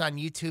Sports on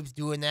YouTube's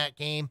doing that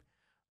game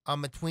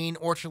between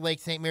Orchard Lake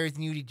St. Mary's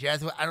and UD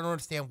Jesuit. I don't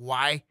understand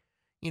why,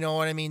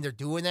 they're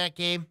doing that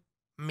game.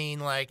 I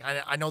mean,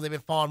 I know they've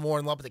been falling more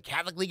in love with the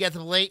Catholic League as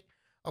of late,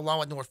 along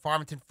with North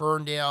Farmington,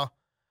 Ferndale,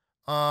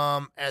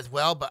 as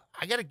well. But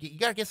you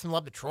gotta give some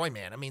love to Troy,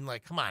 man. I mean,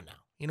 come on now.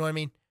 You know what I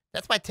mean?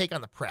 That's my take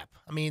on the Prep.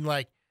 I mean,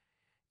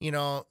 you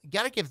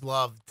gotta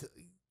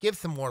give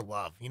some more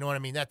love. You know what I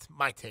mean? That's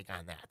my take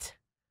on that.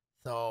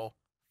 So,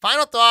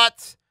 final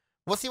thoughts.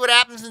 We'll see what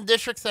happens in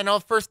districts. I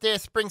know first day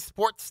of spring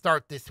sports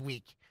start this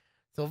week.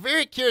 So,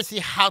 very curious to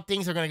see how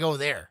things are going to go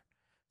there.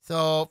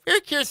 So,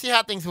 very curious to see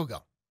how things will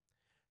go.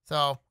 So,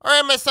 all right,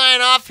 I'm going to sign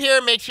off here.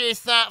 Make sure you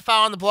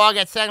follow on the blog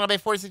at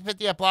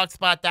SaginawBay4650 at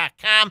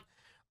blogspot.com.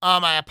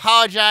 I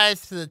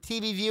apologize to the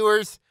TV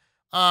viewers.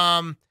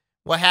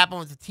 What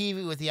happened with the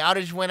TV, with the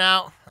outage went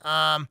out.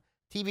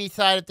 TV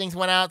side of things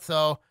went out.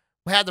 So,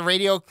 we had the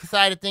radio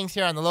side of things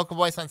here on the Local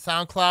Voice on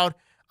SoundCloud.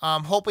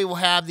 Hopefully we'll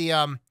have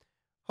the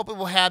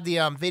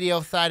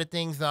video side of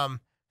things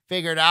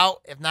figured out.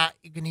 If not,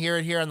 you can hear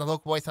it here on the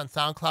Local Voice on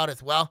SoundCloud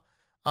as well.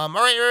 All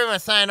right, we're going to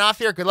sign off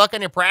here. Good luck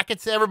on your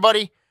brackets,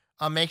 everybody.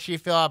 Make sure you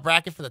fill out a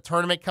bracket for the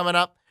tournament coming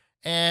up,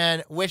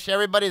 and wish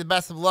everybody the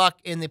best of luck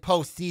in the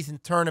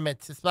postseason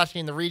tournaments, especially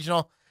in the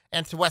regional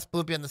and to West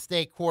Bloomfield in the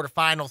state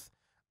quarterfinals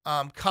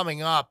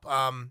coming up.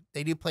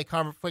 They do play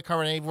Carmen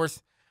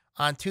Ainsworth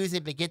on Tuesday.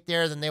 If they get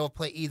there, then they will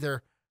play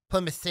either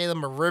Plymouth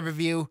Salem or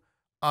Riverview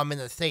in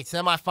the state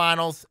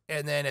semifinals.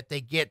 And then if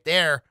they get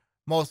there,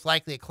 most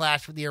likely a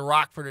clash with the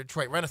Rockford or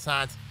Detroit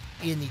Renaissance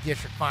in the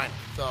district final.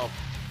 So,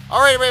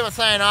 all right, everybody, we're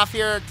signing off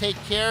here. Take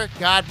care.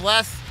 God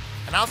bless.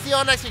 And I'll see you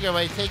all next week,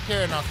 everybody. Take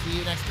care, and I'll see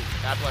you next week.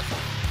 God bless.